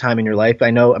first time in your life.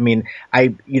 I know,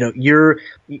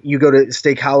 you go to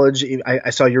State College. I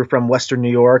saw you're from Western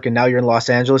New York and now you're in Los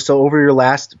Angeles. So over your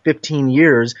last 15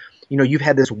 years, you've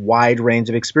had this wide range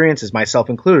of experiences, myself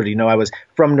included. I was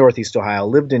from Northeast Ohio,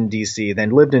 lived in DC, then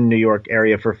lived in New York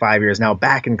area for 5 years, now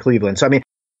back in Cleveland. So,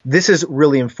 this is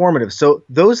really informative. So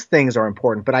those things are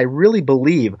important, but I really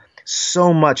believe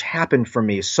so much happened for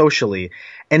me socially,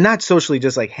 and not socially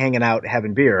just like hanging out,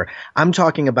 having beer. I'm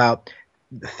talking about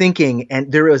thinking,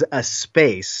 and there was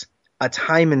a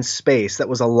time and space that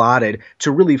was allotted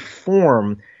to really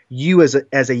form you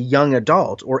as a young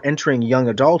adult or entering young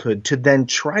adulthood, to then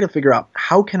try to figure out,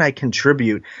 how can I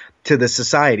contribute to the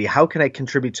society? How can I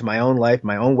contribute to my own life,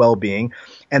 my own well-being,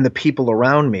 and the people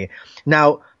around me?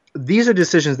 Now, these are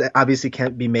decisions that obviously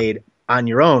can't be made on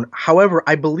your own. However,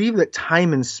 I believe that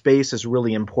time and space is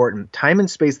really important. Time and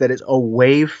space that is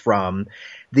away from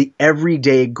the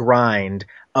everyday grind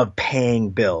of paying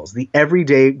bills, the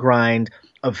everyday grind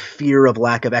of fear of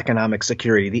lack of economic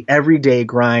security, the everyday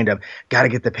grind of got to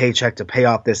get the paycheck to pay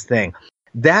off this thing.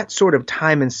 That sort of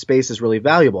time and space is really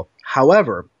valuable.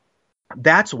 However,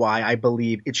 that's why I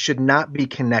believe it should not be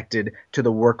connected to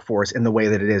the workforce in the way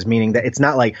that it is, meaning that it's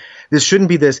not like, this shouldn't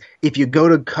be this, if you go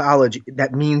to college,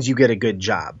 that means you get a good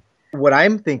job. What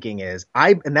I'm thinking is,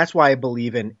 and that's why I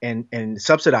believe in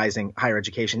subsidizing higher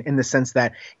education, in the sense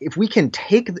that if we can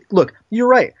look, you're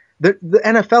right, the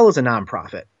NFL is a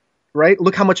nonprofit, right?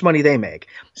 Look how much money they make.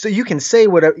 So you can say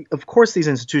whatever, of course these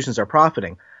institutions are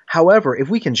profiting. However, if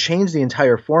we can change the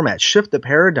entire format, shift the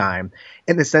paradigm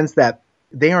in the sense that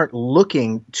they aren't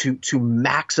looking to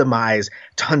maximize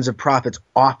tons of profits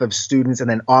off of students and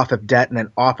then off of debt and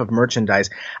then off of merchandise.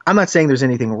 I'm not saying there's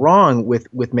anything wrong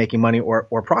with making money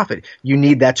or profit. You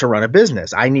need that to run a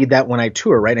business. I need that when I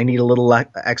tour, right? I need a little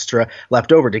extra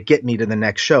left over to get me to the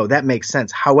next show. That makes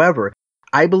sense. However,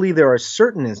 I believe there are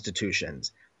certain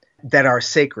institutions that are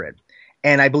sacred.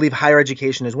 And I believe higher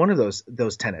education is one of those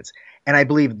tenets. And I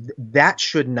believe that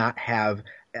should not have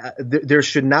there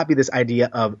should not be this idea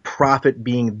of profit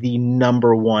being the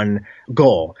number one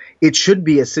goal. It should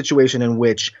be a situation in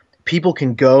which people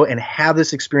can go and have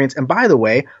this experience. And by the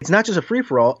way, it's not just a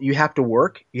free-for-all. You have to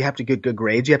work. You have to get good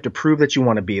grades. You have to prove that you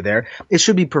want to be there. It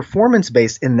should be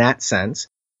performance-based in that sense,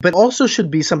 but also should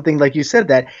be something, like you said,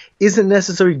 that isn't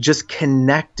necessarily just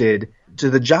connected to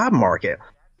the job market.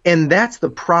 And that's the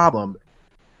problem.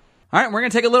 All right, we're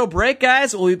going to take a little break,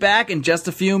 guys. We'll be back in just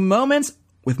a few moments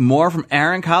with more from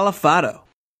Aaron Calafato.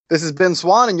 This is Ben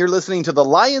Swan, and you're listening to the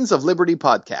Lions of Liberty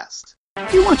podcast.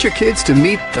 You want your kids to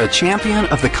meet the champion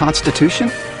of the Constitution?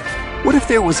 What if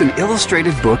there was an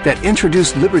illustrated book that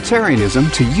introduced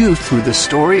libertarianism to youth through the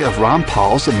story of Ron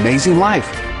Paul's amazing life?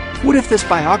 What if this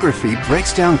biography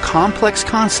breaks down complex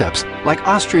concepts like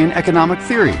Austrian economic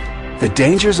theory, the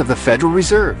dangers of the Federal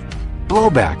Reserve,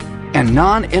 blowback, and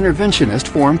non-interventionist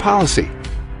foreign policy?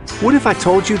 What if I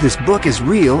told you this book is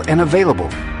real and available?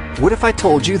 What if I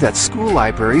told you that school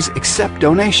libraries accept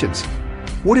donations?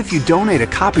 What if you donate a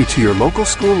copy to your local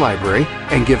school library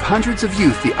and give hundreds of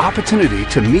youth the opportunity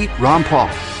to meet Ron Paul?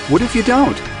 What if you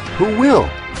don't? Who will?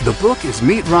 The book is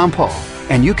Meet Ron Paul,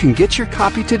 and you can get your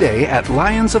copy today at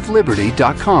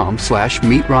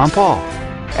lionsofliberty.com/Meet Ron Paul.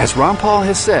 As Ron Paul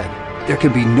has said, there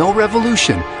can be no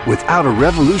revolution without a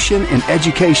revolution in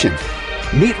education.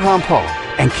 Meet Ron Paul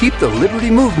and keep the liberty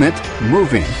movement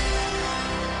moving.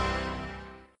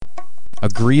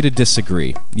 Agree to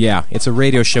Disagree. Yeah, it's a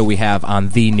radio show we have on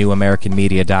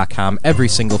thenewamericanmedia.com every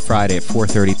single Friday at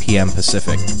 4:30 p.m.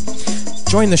 Pacific.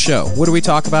 Join the show. What do we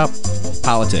talk about?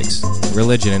 Politics,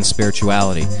 religion, and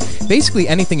spirituality. Basically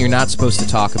anything you're not supposed to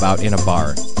talk about in a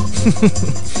bar.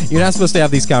 You're not supposed to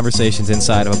have these conversations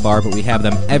inside of a bar, but we have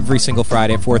them every single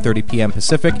Friday at 4:30 p.m.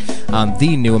 Pacific on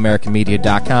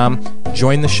thenewamericanmedia.com.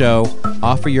 Join the show,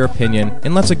 offer your opinion,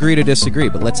 and let's agree to disagree,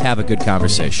 but let's have a good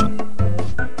conversation.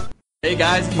 Hey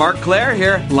guys, Mark Claire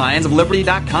here,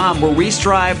 lionsofliberty.com, where we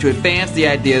strive to advance the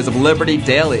ideas of liberty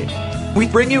daily. We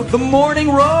bring you the Morning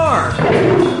Roar!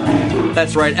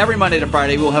 That's right, every Monday to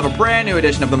Friday we'll have a brand new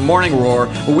edition of the Morning Roar,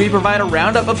 where we provide a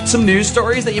roundup of some news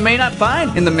stories that you may not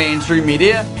find in the mainstream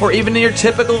media, or even in your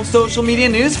typical social media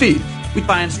newsfeed. We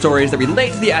find stories that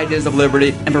relate to the ideas of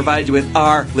liberty and provide you with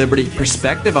our liberty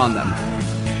perspective on them.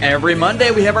 Every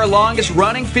Monday, we have our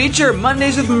longest-running feature,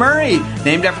 Mondays with Murray,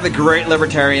 named after the great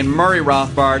libertarian Murray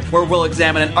Rothbard, where we'll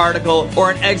examine an article or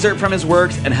an excerpt from his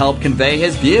works and help convey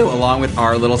his view, along with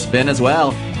our little spin as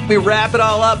well. We wrap it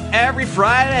all up every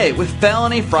Friday with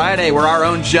Felony Friday, where our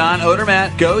own John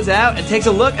Odermatt goes out and takes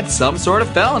a look at some sort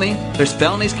of felony. There's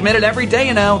felonies committed every day,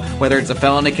 you know, whether it's a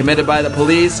felony committed by the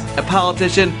police, a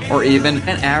politician, or even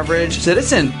an average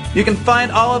citizen. You can find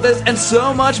all of this and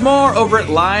so much more over at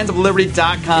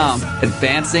lionsofliberty.com,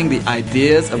 advancing the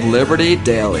ideas of liberty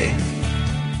daily.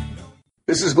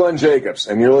 This is Glenn Jacobs,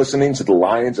 and you're listening to the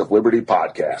Lions of Liberty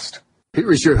podcast.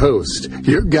 Here is your host,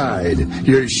 your guide,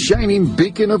 your shining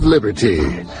beacon of liberty,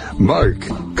 Mark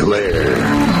Claire.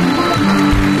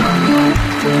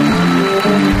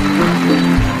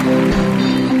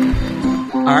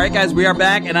 All right, guys, we are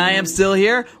back, and I am still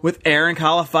here with Aaron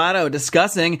Calafato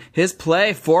discussing his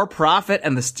play For Profit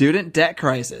and the Student Debt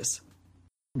Crisis.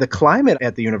 The climate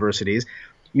at the universities,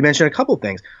 you mentioned a couple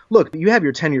things. Look, you have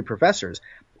your tenured professors.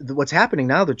 What's happening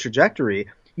now, the trajectory,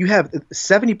 you have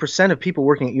 70% of people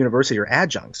working at university are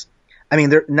adjuncts. I mean,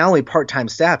 they're not only part-time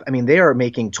staff, I mean, they are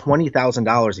making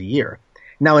 $20,000 a year.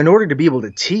 Now, in order to be able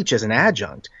to teach as an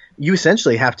adjunct, you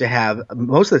essentially have to have,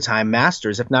 most of the time,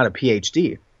 masters, if not a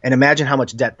PhD. And imagine how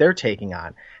much debt they're taking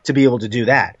on to be able to do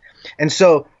that. And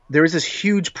so there is this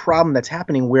huge problem that's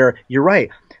happening where, you're right,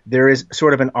 there is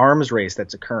sort of an arms race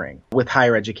that's occurring with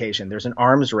higher education. There's an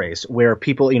arms race where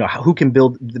people, you know, who can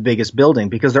build the biggest building,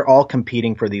 because they're all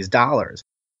competing for these dollars.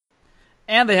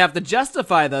 And they have to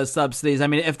justify those subsidies. I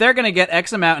mean, if they're going to get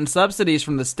X amount in subsidies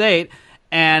from the state,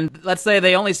 and let's say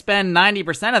they only spend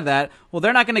 90% of that, well,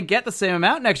 they're not going to get the same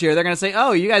amount next year. They're going to say,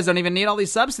 oh, you guys don't even need all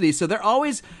these subsidies. So they're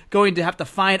always going to have to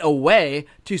find a way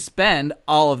to spend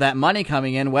all of that money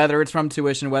coming in, whether it's from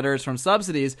tuition, whether it's from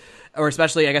subsidies, or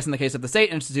especially, I guess, in the case of the state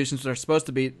institutions that are supposed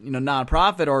to be, you know,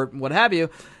 nonprofit or what have you,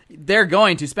 they're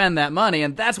going to spend that money,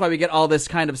 and that's why we get all this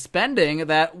kind of spending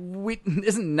that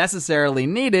isn't necessarily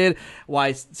needed,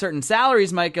 why certain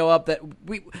salaries might go up, that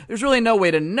there's really no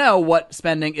way to know what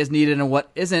spending is needed and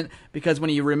what isn't, because when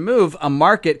you remove a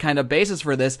market kind of basis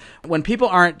for this, when people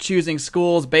aren't choosing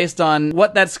schools based on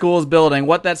what that school is building,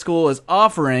 what that school is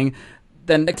offering,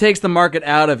 then it takes the market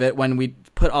out of it when we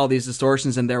put all these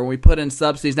distortions in there, when we put in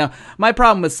subsidies. Now, my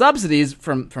problem with subsidies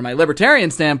from my libertarian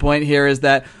standpoint here is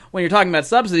that when you're talking about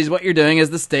subsidies, what you're doing is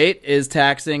the state is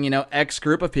taxing, X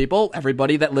group of people,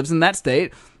 everybody that lives in that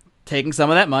state, taking some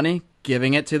of that money,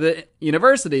 giving it to the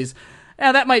universities.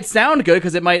 Now, that might sound good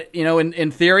because it might,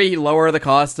 in theory, lower the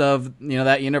cost of,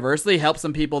 that university, help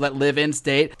some people that live in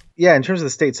state. Yeah, in terms of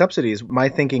the state subsidies, my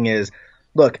thinking is,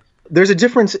 look, there's a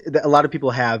difference that a lot of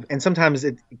people have, and sometimes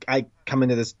I come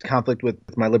into this conflict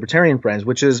with my libertarian friends,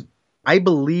 which is I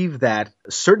believe that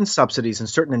certain subsidies and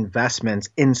certain investments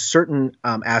in certain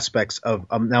aspects of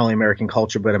not only American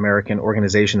culture, but American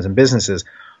organizations and businesses,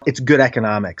 it's good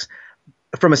economics.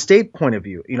 From a state point of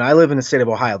view, I live in the state of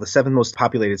Ohio, the 7th most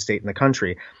populated state in the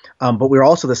country, but we're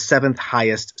also the 7th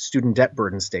highest student debt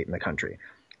burden state in the country.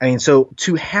 I mean, so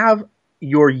to have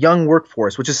your young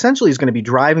workforce, which essentially is going to be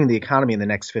driving the economy in the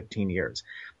next 15 years,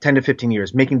 10 to 15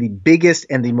 years, making the biggest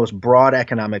and the most broad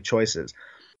economic choices.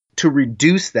 To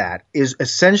reduce that is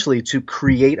essentially to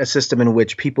create a system in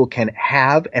which people can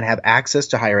have access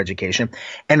to higher education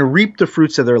and reap the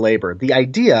fruits of their labor. The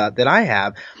idea that I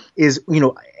have is,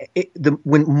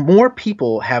 when more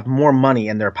people have more money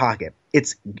in their pocket,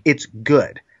 it's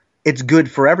good. It's good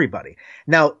for everybody.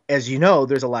 Now, as you know,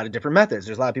 there's a lot of different methods.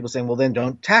 There's a lot of people saying, well, then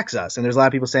don't tax us. And there's a lot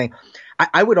of people saying,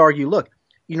 I would argue, look,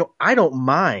 I don't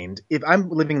mind if I'm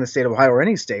living in the state of Ohio or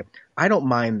any state, I don't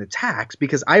mind the tax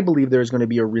because I believe there's going to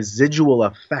be a residual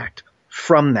effect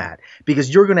from that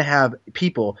because you're going to have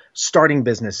people starting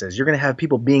businesses. You're going to have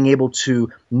people being able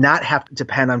to not have to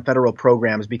depend on federal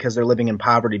programs because they're living in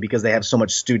poverty because they have so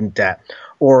much student debt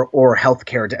or health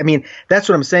care debt. I mean, that's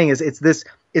what I'm saying is it's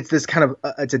this kind of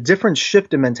it's a different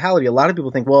shift in mentality. A lot of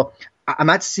people think, well, I'm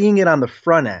not seeing it on the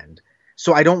front end,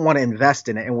 so I don't want to invest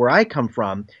in it. And where I come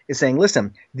from is saying,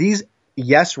 listen, these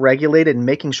regulated and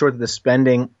making sure that the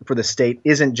spending for the state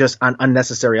isn't just on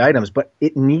unnecessary items, but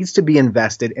it needs to be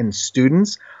invested in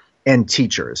students and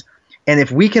teachers. And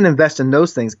if we can invest in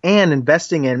those things and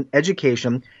investing in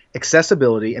education,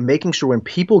 accessibility, and making sure when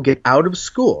people get out of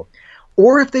school,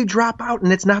 or if they drop out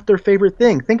and it's not their favorite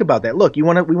thing, think about that. Look, we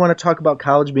want to talk about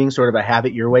college being sort of a have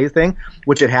it your way thing,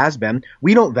 which it has been.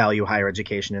 We don't value higher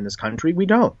education in this country. We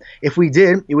don't. If we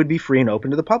did, it would be free and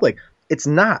open to the public. It's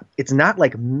not. It's not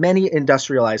like many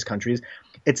industrialized countries.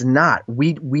 It's not.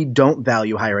 We don't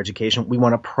value higher education. We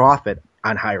want to profit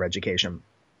on higher education.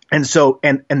 And so,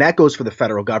 and that goes for the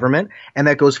federal government, and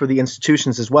that goes for the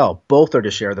institutions as well. Both are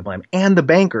to share the blame, and the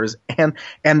bankers and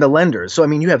the lenders. So, I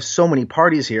mean, you have so many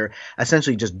parties here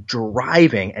essentially just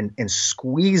driving and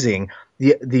squeezing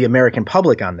the American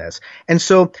public on this. And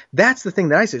so that's the thing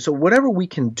that I say. So whatever we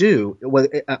can do,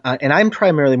 and I'm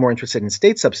primarily more interested in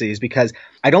state subsidies because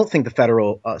I don't think the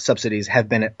federal subsidies have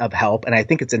been of help, and I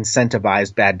think it's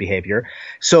incentivized bad behavior.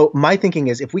 So my thinking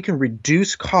is if we can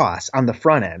reduce costs on the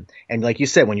front end, and like you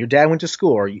said, when your dad went to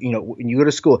school or, when you go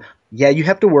to school, yeah, you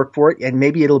have to work for it, and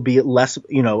maybe it'll be less,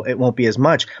 it won't be as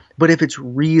much. But if it's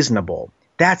reasonable,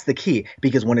 that's the key,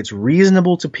 because when it's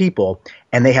reasonable to people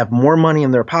and they have more money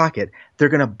in their pocket, they're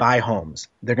going to buy homes.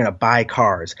 They're going to buy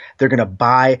cars. They're going to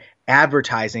buy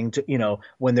advertising to,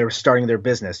 when they're starting their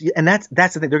business. And that's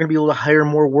the thing. They're going to be able to hire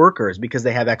more workers because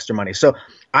they have extra money. So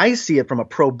I see it from a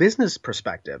pro-business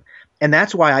perspective. And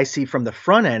that's why I see from the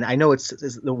front end, I know it's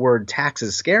the word tax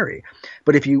is scary,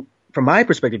 but from my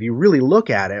perspective, you really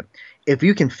look at it, if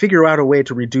you can figure out a way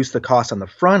to reduce the cost on the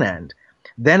front end,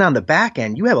 then on the back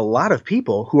end, you have a lot of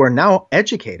people who are now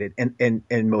educated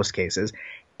in most cases,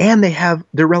 and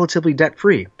they're relatively debt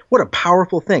free. What a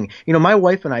powerful thing. My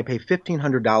wife and I pay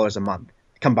 $1,500 a month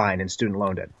combined in student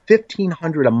loan debt.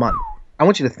 $1,500 a month. I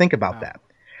want you to think about that.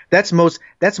 That's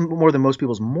more than most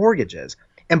people's mortgages.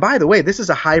 And by the way, this is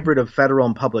a hybrid of federal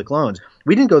and public loans.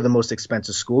 We didn't go to the most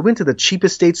expensive school. We went to the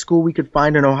cheapest state school we could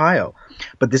find in Ohio.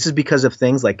 But this is because of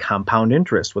things like compound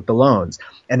interest with the loans.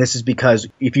 And this is because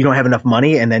if you don't have enough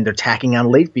money, and then they're tacking on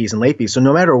late fees. So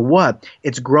no matter what,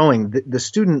 it's growing. The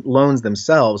student loans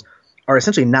themselves are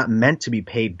essentially not meant to be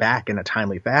paid back in a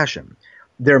timely fashion.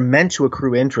 They're meant to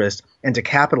accrue interest and to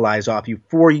capitalize off you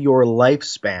for your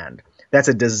lifespan. That's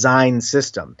a design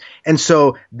system. And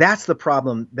so that's the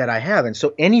problem that I have. And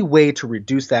so any way to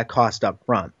reduce that cost up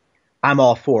front, I'm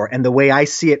all for. And the way I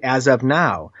see it as of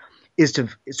now is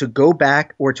to go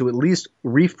back, or to at least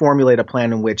reformulate a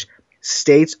plan in which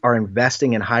states are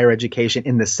investing in higher education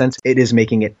in the sense it is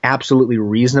making it absolutely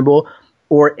reasonable,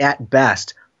 or at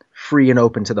best free and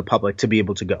open to the public to be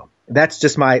able to go. That's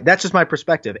just my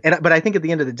perspective. But I think at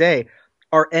the end of the day,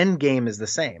 our end game is the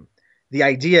same. The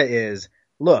idea is,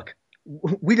 look,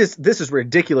 this is a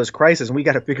ridiculous crisis, and we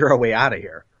got to figure our way out of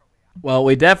here. Well,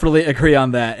 we definitely agree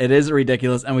on that. It is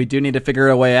ridiculous, and we do need to figure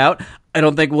a way out. I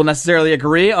don't think we'll necessarily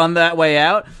agree on that way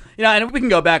out. And we can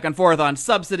go back and forth on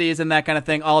subsidies and that kind of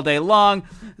thing all day long.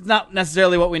 It's not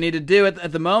necessarily what we need to do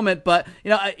at the moment, but,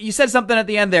 you said something at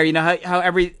the end there, how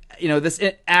every, this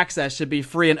access should be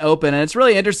free and open. And it's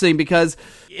really interesting because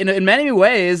in many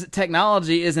ways,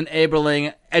 technology is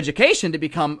enabling education to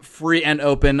become free and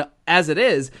open as it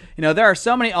is. There are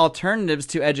so many alternatives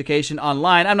to education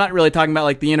online. I'm not really talking about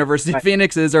like the University of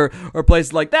Phoenix's or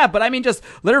places like that, but I mean just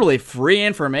literally free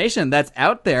information that's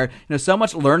out there. So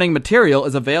much learning material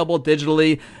is available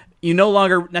digitally. You no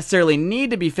longer necessarily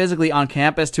need to be physically on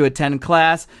campus to attend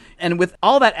class. And with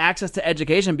all that access to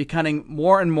education becoming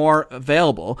more and more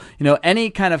available, any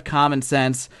kind of common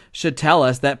sense should tell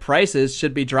us that prices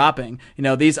should be dropping.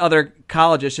 These other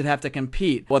colleges should have to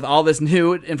compete with all this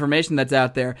new information that's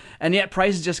out there. And yet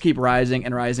prices just keep rising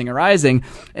and rising and rising.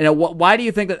 Why do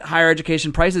you think that higher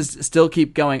education prices still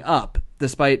keep going up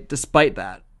despite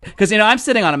that? Because, I'm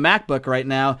sitting on a MacBook right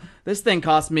now. This thing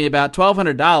cost me about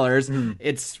 $1,200.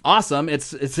 It's awesome.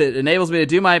 It enables me to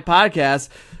do my podcast.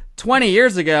 20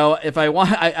 years ago, if I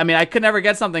want, I could never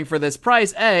get something for this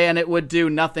price, and it would do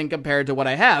nothing compared to what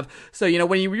I have. So,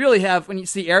 when you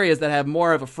see areas that have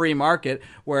more of a free market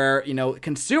where,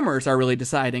 consumers are really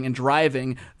deciding and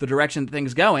driving the direction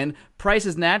things go in,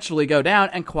 prices naturally go down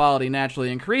and quality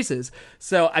naturally increases.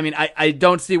 So, I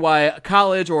don't see why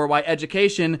college or why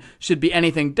education should be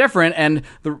anything different. And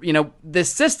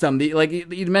this system, like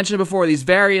you mentioned before, these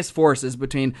various forces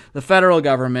between the federal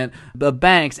government, the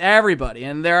banks, everybody,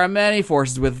 and there are many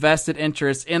forces with vested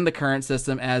interests in the current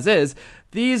system as is.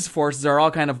 These forces are all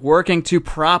kind of working to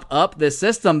prop up this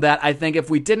system that I think if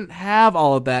we didn't have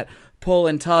all of that pull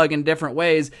and tug in different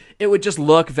ways, it would just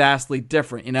look vastly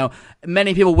different.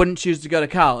 Many people wouldn't choose to go to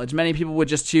college. Many people would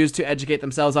just choose to educate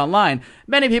themselves online.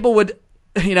 Many people would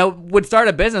start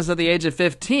a business at the age of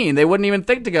 15. They wouldn't even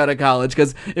think to go to college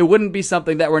because it wouldn't be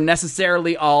something that we're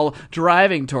necessarily all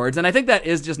driving towards. And I think that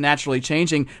is just naturally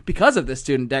changing because of this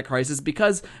student debt crisis,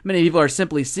 because many people are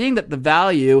simply seeing that the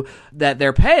value that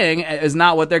they're paying is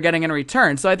not what they're getting in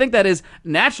return. So I think that is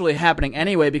naturally happening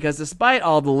anyway, because despite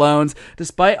all the loans,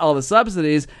 despite all the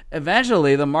subsidies,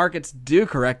 eventually the markets do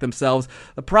correct themselves.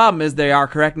 The problem is they are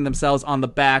correcting themselves on the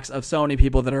backs of so many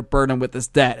people that are burdened with this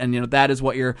debt. And, that is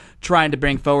what you're trying to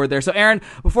bring forward there. So Aaron,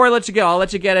 before I let you go, I'll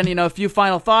let you get in, a few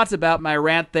final thoughts about my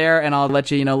rant there, and I'll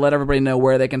let you, let everybody know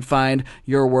where they can find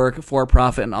your work, for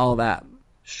profit, and all of that.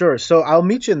 Sure. So I'll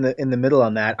meet you in the middle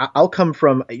on that.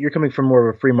 You're coming from more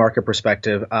of a free market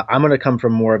perspective. I'm going to come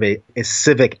from more of a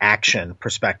civic action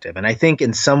perspective. And I think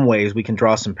in some ways we can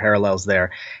draw some parallels there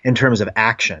in terms of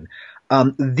action.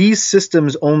 These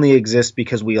systems only exist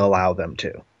because we allow them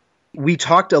to. We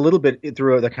talked a little bit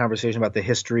through the conversation about the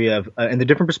history of and the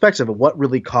different perspectives of what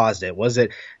really caused it. Was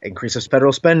it increase of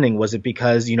federal spending? Was it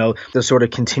because, the sort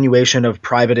of continuation of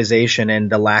privatization and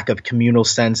the lack of communal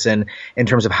sense in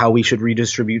terms of how we should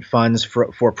redistribute funds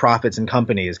for profits and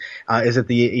companies? Is it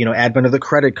the, advent of the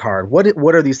credit card? What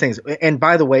are these things? And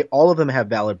by the way, all of them have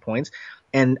valid points.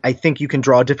 And I think you can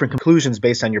draw different conclusions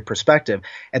based on your perspective.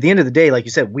 At the end of the day, like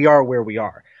you said, we are where we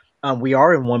are. We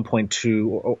are in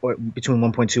 1.2 or between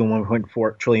 1.2 and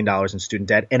 1.4 trillion dollars in student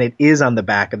debt, and it is on the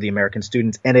back of the American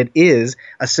students, and it is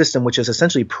a system which has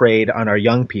essentially preyed on our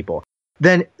young people.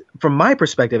 Then, from my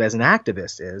perspective as an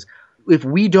activist, is if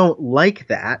we don't like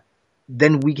that,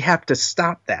 then we have to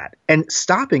stop that, and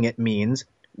stopping it means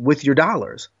with your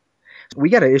dollars. We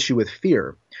got an issue with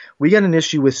fear. We got an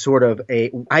issue with sort of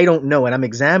I don't know, and I'm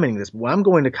examining this. When I'm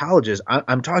going to colleges,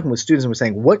 I'm talking with students and we're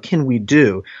saying, what can we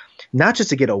do? Not just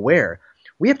to get aware,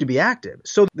 we have to be active.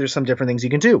 So there's some different things you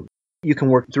can do. You can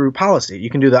work through policy. You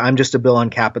can do the I'm just a bill on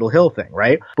Capitol Hill thing,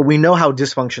 right? But we know how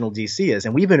dysfunctional DC is.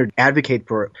 And we've advocate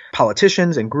for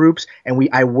politicians and groups. And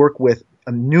I work with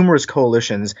numerous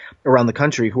coalitions around the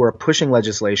country who are pushing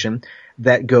legislation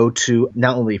that go to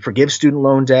not only forgive student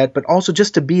loan debt, but also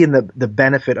just to be in the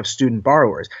benefit of student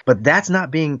borrowers. But that's not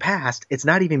being passed. It's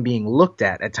not even being looked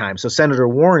at times. So Senator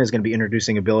Warren is going to be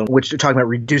introducing a bill in which they're talking about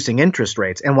reducing interest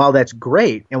rates. And while that's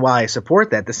great, and while I support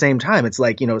that, at the same time, it's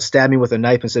like, stab me with a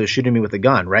knife instead of shooting me with a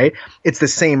gun, right? It's the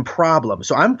same problem.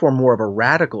 So I'm for more of a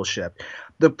radical shift.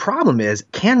 The problem is,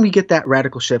 can we get that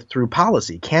radical shift through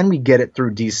policy? Can we get it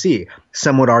through DC?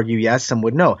 Some would argue yes, some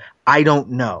would no. I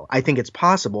don't know. I think it's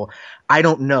possible. I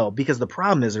don't know, because the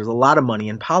problem is there's a lot of money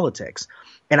in politics.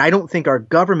 And I don't think our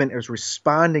government is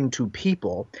responding to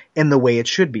people in the way it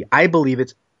should be. I believe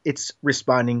it's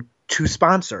responding to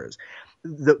sponsors.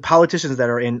 the politicians that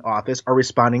are in office are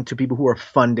responding to people who are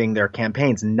funding their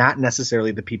campaigns, not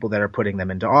necessarily the people that are putting them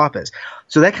into office.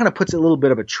 So that kind of puts a little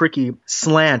bit of a tricky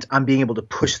slant on being able to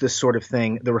push this sort of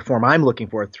thing, the reform I'm looking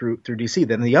for through DC.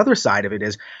 Then the other side of it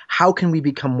is, how can we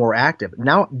become more active?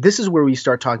 Now, this is where we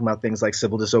start talking about things like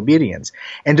civil disobedience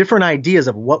and different ideas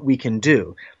of what we can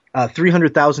do.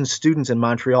 300,000 students in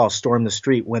Montreal stormed the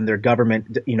street when their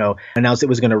government, announced it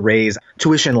was going to raise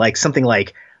tuition like something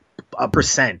like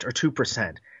 1% or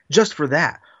 2%, just for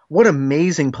that. What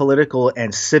amazing political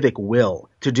and civic will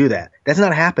to do that. That's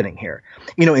not happening here.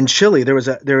 In Chile, there was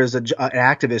an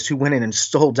activist who went in and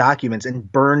stole documents and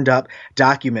burned up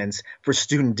documents for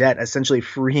student debt, essentially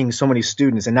freeing so many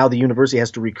students. And now the university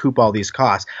has to recoup all these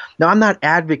costs. Now, I'm not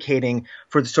advocating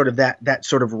for sort of that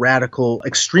sort of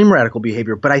extreme radical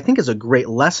behavior, but I think it's a great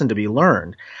lesson to be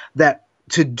learned that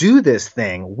to do this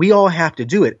thing, we all have to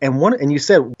do it. And you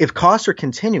said, if costs are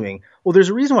continuing, well, there's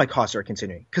a reason why costs are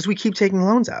continuing, because we keep taking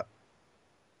loans out.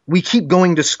 We keep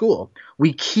going to school.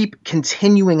 We keep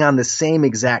continuing on the same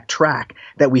exact track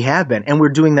that we have been. And we're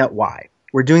doing that why?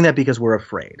 We're doing that because we're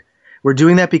afraid. We're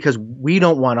doing that because we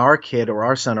don't want our kid or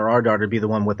our son or our daughter to be the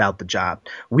one without the job.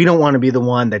 We don't want to be the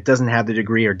one that doesn't have the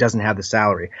degree or doesn't have the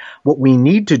salary. What we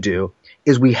need to do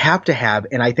is we have to have,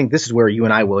 and I think this is where you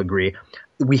and I will agree,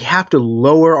 we have to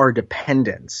lower our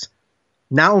dependence,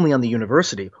 not only on the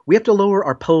university, we have to lower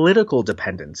our political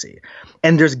dependency.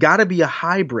 And there's got to be a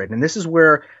hybrid. And this is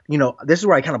where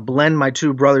I kind of blend my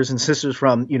two brothers and sisters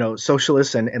from,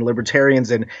 socialists and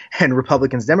libertarians and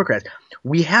Republicans, Democrats.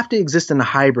 We have to exist in a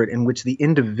hybrid in which the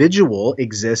individual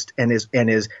exists and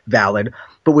is valid,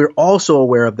 but we're also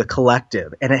aware of the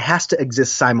collective, and it has to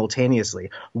exist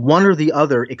simultaneously. One or the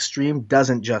other extreme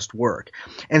doesn't just work.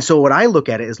 And so what I look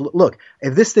at it is, look,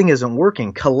 if this thing isn't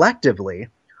working collectively,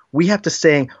 we have to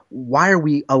say, why are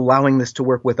we allowing this to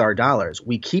work with our dollars?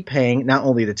 We keep paying not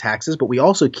only the taxes, but we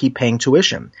also keep paying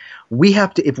tuition. We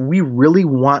have to, if we really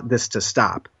want this to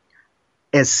stop,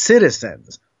 as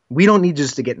citizens, we don't need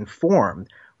just to get informed.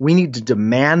 We need to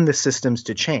demand the systems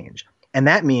to change. And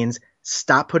that means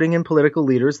stop putting in political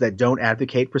leaders that don't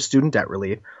advocate for student debt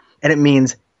relief. And it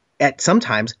means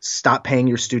sometimes stop paying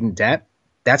your student debt.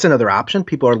 That's another option.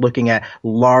 People are looking at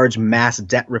large mass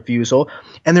debt refusal.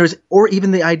 And or even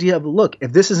the idea of, look,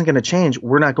 if this isn't going to change,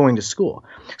 we're not going to school.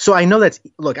 So I know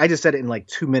I just said it in like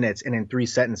 2 minutes and in 3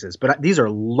 sentences, but these are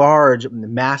large,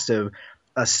 massive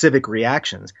civic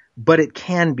reactions, but it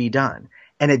can be done.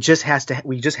 And we just have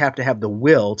to have the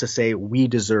will to say we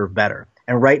deserve better.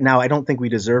 And right now, I don't think we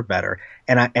deserve better.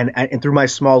 And through my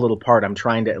small little part, I'm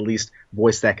trying to at least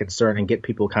voice that concern and get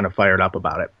people kind of fired up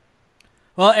about it.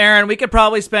 Well, Aaron, we could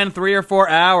probably spend 3 or 4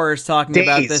 hours talking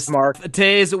about this. Mark.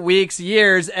 Days, weeks,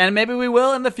 years, and maybe we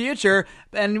will in the future.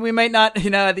 And we might not,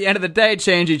 at the end of the day,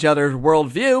 change each other's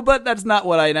worldview, but that's not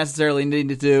what I necessarily need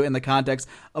to do in the context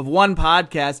of one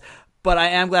podcast. But I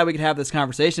am glad we could have this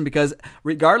conversation because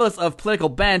regardless of political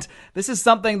bent, this is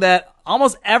something that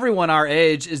almost everyone our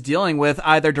age is dealing with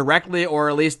either directly or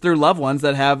at least through loved ones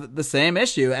that have the same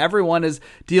issue. Everyone is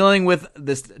dealing with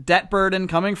this debt burden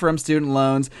coming from student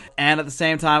loans. And at the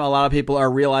same time, a lot of people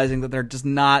are realizing that they're just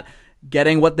not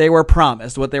getting what they were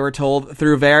promised, what they were told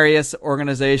through various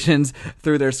organizations,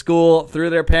 through their school, through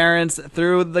their parents,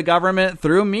 through the government,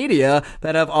 through media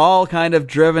that have all kind of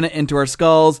driven it into our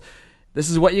skulls. This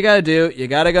is what you got to do. You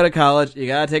got to go to college. You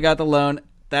got to take out the loan.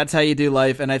 That's how you do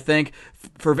life. And I think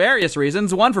for various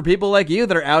reasons, one, for people like you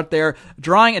that are out there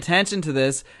drawing attention to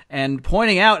this and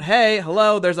pointing out, hey,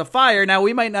 hello, there's a fire. Now,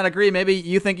 we might not agree. Maybe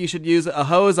you think you should use a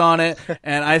hose on it,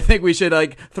 and I think we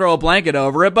should throw a blanket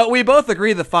over it. But we both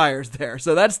agree the fire's there.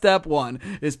 So that's step one,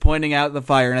 is pointing out the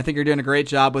fire. And I think you're doing a great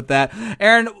job with that.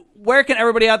 Aaron, where can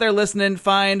everybody out there listening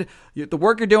find the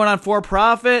work you're doing on For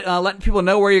Profit? Letting people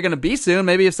know where you're going to be soon.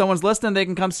 Maybe if someone's listening, they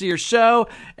can come see your show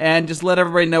and just let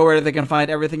everybody know where they can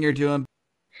find everything you're doing.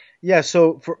 Yeah,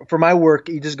 so for my work,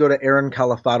 you just go to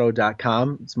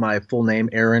aaroncalafato.com. It's my full name,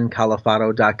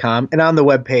 aaroncalafato.com. And on the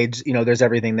webpage, there's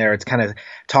everything there. It's kind of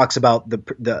talks about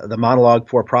the monologue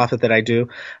For Profit that I do,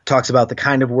 talks about the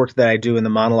kind of work that I do in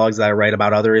the monologues that I write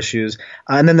about other issues.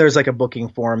 And then there's like a booking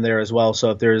form there as well.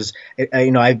 So if there's,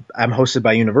 I'm hosted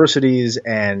by universities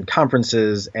and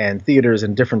conferences and theaters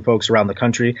and different folks around the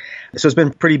country. So it's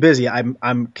been pretty busy.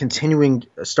 I'm continuing,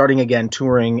 starting again,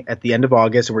 touring at the end of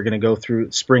August, and we're going to go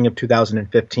through spring of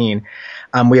 2015.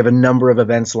 We have a number of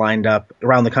events lined up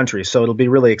around the country, so it'll be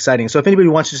really exciting. So if anybody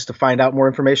wants just to find out more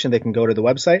information, they can go to the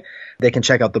website. They can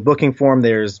check out the booking form.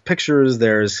 There's pictures.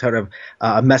 There's sort of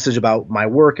a message about my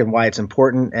work and why it's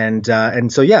important.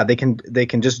 And so yeah, they can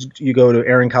just, you go to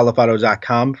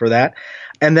aaroncalafato.com for that.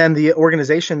 And then the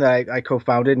organization that I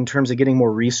co-founded in terms of getting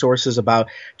more resources about,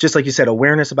 just like you said,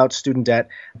 awareness about student debt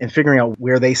and figuring out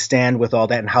where they stand with all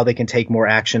that and how they can take more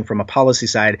action from a policy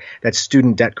side, that's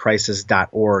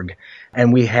studentdebtcrisis.org.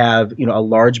 And we have, a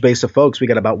large base of folks. We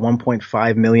got about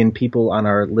 1.5 million people on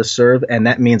our listserv, and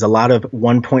that means a lot of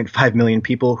 1.5 million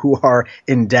people who are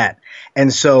in debt.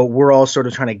 And so we're all sort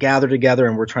of trying to gather together,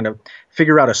 and we're trying to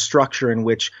figure out a structure in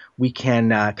which we can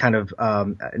not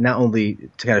only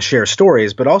to kind of share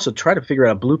stories, but also try to figure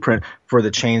out a blueprint for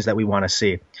the change that we want to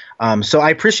see. So I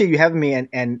appreciate you having me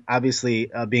and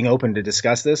obviously being open to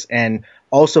discuss this, and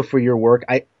also for your work.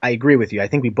 I agree with you. I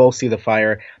think we both see the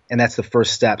fire, and that's the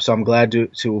first step. So I'm glad to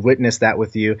witness that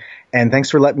with you. And thanks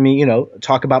for letting me,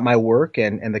 talk about my work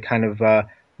and the kind of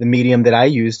the medium that I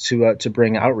use to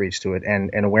bring outreach to it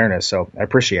and awareness. So I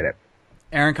appreciate it.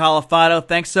 Aaron Calafato,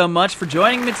 thanks so much for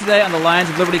joining me today on the Lions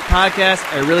of Liberty podcast.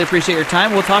 I really appreciate your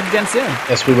time. We'll talk again soon.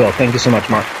 Yes, we will. Thank you so much,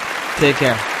 Mark. Take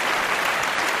care.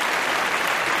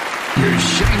 Your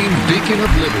shining beacon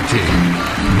of liberty,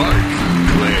 Mark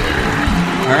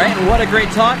Claire. All right, and what a great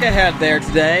talk I had there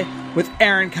today with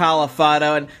Aaron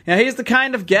Calafato. And he's the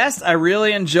kind of guest I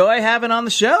really enjoy having on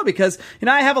the show because,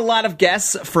 I have a lot of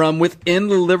guests from within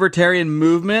the libertarian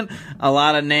movement. A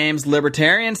lot of names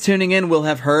libertarians tuning in will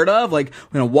have heard of, like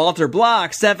Walter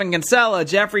Block, Stephen Kinsella,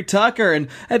 Jeffrey Tucker. And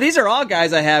these are all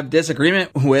guys I have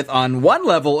disagreement with on one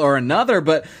level or another,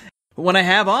 but when I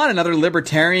have on another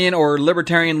libertarian or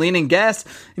libertarian-leaning guest,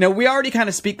 we already kind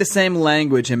of speak the same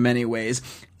language in many ways.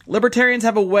 Libertarians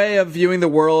have a way of viewing the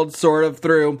world sort of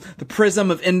through the prism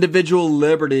of individual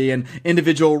liberty and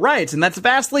individual rights, and that's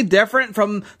vastly different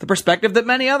from the perspective that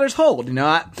many others hold.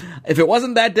 If it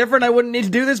wasn't that different, I wouldn't need to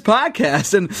do this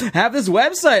podcast and have this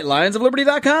website,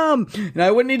 lionsofliberty.com, and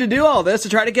I wouldn't need to do all this to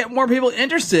try to get more people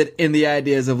interested in the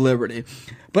ideas of liberty.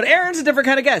 But Aaron's a different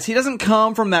kind of guest. He doesn't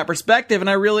come from that perspective, and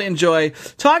I really enjoy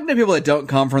talking to people that don't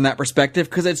come from that perspective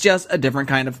because it's just a different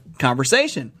kind of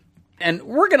conversation. And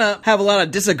we're going to have a lot of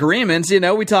disagreements.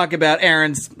 We talk about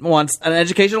Aaron's wants an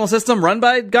educational system run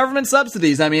by government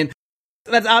subsidies.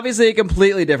 That's obviously a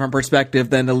completely different perspective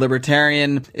than the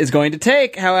libertarian is going to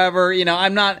take. However,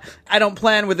 I don't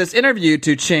plan with this interview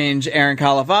to change Aaron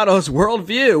Calafato's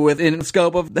worldview within the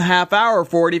scope of the half hour,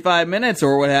 45 minutes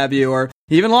or what have you, or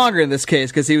even longer in this case,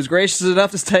 because he was gracious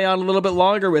enough to stay on a little bit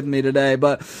longer with me today.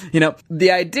 But, the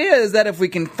idea is that if we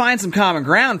can find some common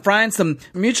ground, find some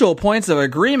mutual points of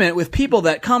agreement with people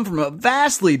that come from a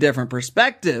vastly different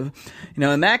perspective,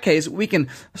 in that case, we can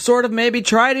sort of maybe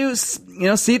try to,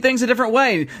 see things a different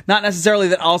way. Not necessarily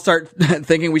that I'll start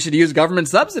thinking we should use government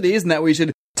subsidies and that we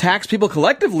should tax people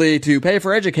collectively to pay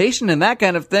for education and that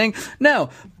kind of thing. No,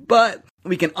 but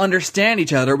we can understand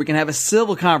each other, we can have a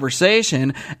civil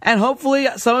conversation, and hopefully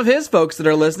some of his folks that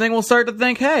are listening will start to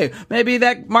think, hey, maybe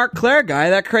that Mark Claire guy,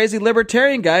 that crazy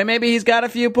libertarian guy, maybe he's got a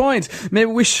few points.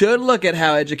 Maybe we should look at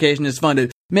how education is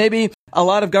funded. Maybe a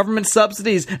lot of government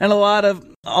subsidies and a lot of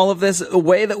all of this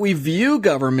way that we view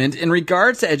government in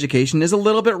regards to education is a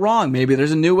little bit wrong. Maybe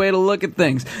there's a new way to look at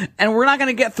things. And we're not going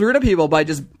to get through to people by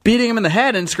just beating them in the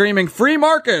head and screaming, free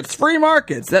markets, free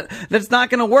markets. That's not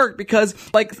going to work because,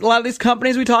 like a lot of these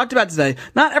companies we talked about today,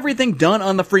 not everything done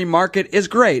on the free market is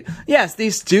great. Yes,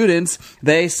 these students,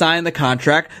 they signed the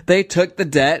contract, they took the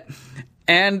debt,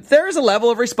 and there is a level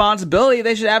of responsibility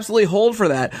they should absolutely hold for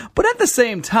that. But at the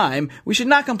same time, we should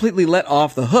not completely let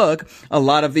off the hook a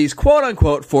lot of these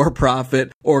quote-unquote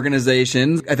for-profit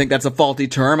organizations. I think that's a faulty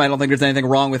term. I don't think there's anything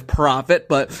wrong with profit,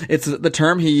 but it's the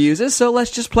term he uses, so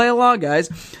let's just play along, guys.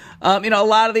 A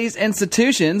lot of these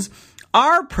institutions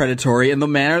are predatory in the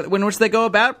manner in which they go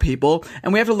about people,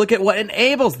 and we have to look at what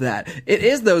enables that. It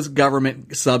is those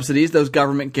government subsidies, those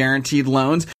government guaranteed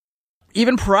loans.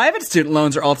 Even private student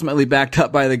loans are ultimately backed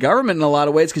up by the government in a lot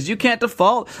of ways because you can't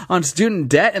default on student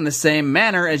debt in the same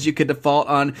manner as you could default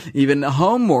on even a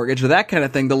home mortgage or that kind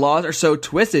of thing. The laws are so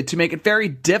twisted to make it very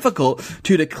difficult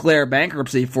to declare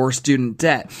bankruptcy for student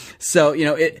debt. So,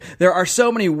 there are so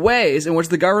many ways in which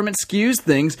the government skews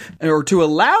things or to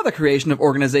allow the creation of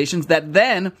organizations that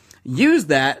then use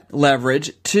that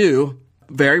leverage to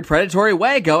very predatory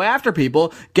way, go after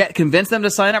people, convince them to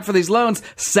sign up for these loans,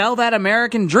 sell that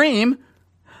American dream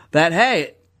that,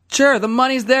 hey, sure, the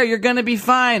money's there, you're going to be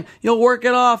fine, you'll work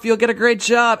it off, you'll get a great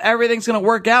job, everything's going to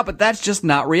work out, but that's just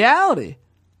not reality.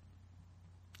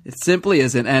 It simply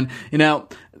isn't. And,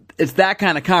 it's that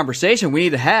kind of conversation we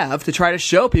need to have to try to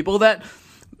show people that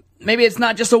maybe it's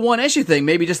not just a one-issue thing,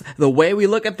 maybe just the way we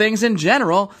look at things in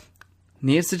general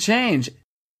needs to change.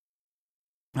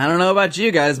 I don't know about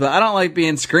you guys, but I don't like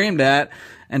being screamed at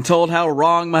and told how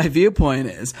wrong my viewpoint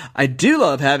is. I do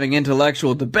love having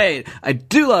intellectual debate. I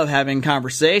do love having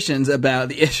conversations about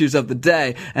the issues of the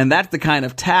day. And that's the kind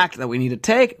of tact that we need to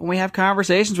take when we have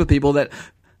conversations with people that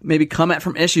maybe come at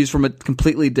from issues from a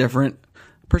completely different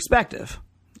perspective,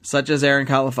 such as Aaron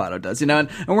Calafato does, and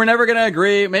we're never going to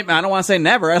agree. Maybe, I don't want to say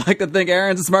never. I like to think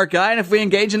Aaron's a smart guy, and if we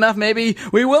engage enough, maybe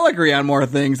we will agree on more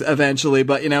things eventually.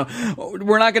 But,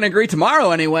 we're not going to agree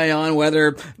tomorrow anyway on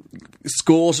whether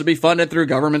schools should be funded through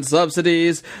government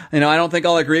subsidies. I don't think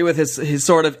I'll agree with his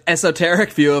sort of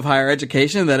esoteric view of higher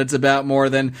education, that it's about more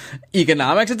than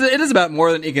economics. It is about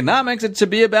more than economics. It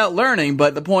should be about learning.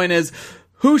 But the point is,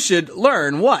 who should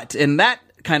learn what? And that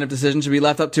kind of decision should be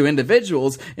left up to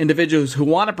individuals who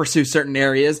want to pursue certain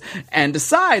areas and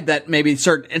decide that maybe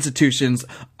certain institutions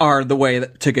are the way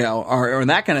to go, or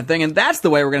that kind of thing. And that's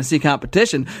the way we're going to see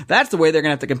competition. That's the way they're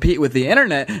going to have to compete with the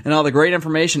internet and all the great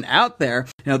information out there.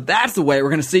 That's the way we're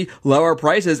going to see lower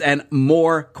prices and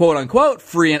more quote unquote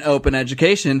free and open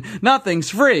education. Nothing's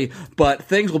free, but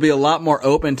things will be a lot more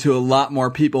open to a lot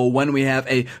more people when we have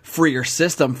a freer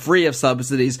system, free of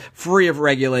subsidies, free of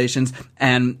regulations,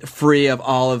 and free of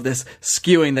all of this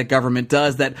skewing that government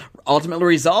does that ultimately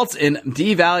results in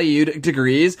devalued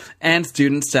degrees and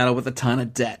students saddled with a ton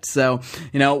of debt. So,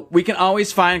 we can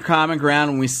always find common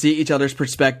ground when we see each other's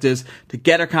perspectives to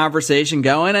get our conversation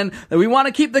going, and we want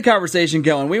to keep the conversation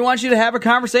going. We want you to have a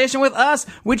conversation with us,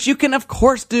 which you can, of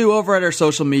course, do over at our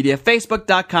social media,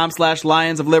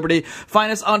 facebook.com/Lions of Liberty.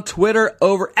 Find us on Twitter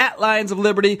over at Lions of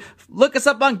Liberty. Look us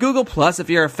up on Google Plus if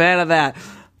you're a fan of that.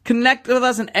 Connect with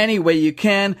us in any way you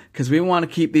can, because we want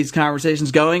to keep these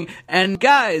conversations going. And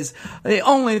guys, the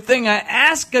only thing I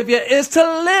ask of you is to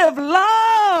live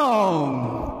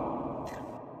long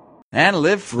and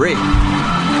live free.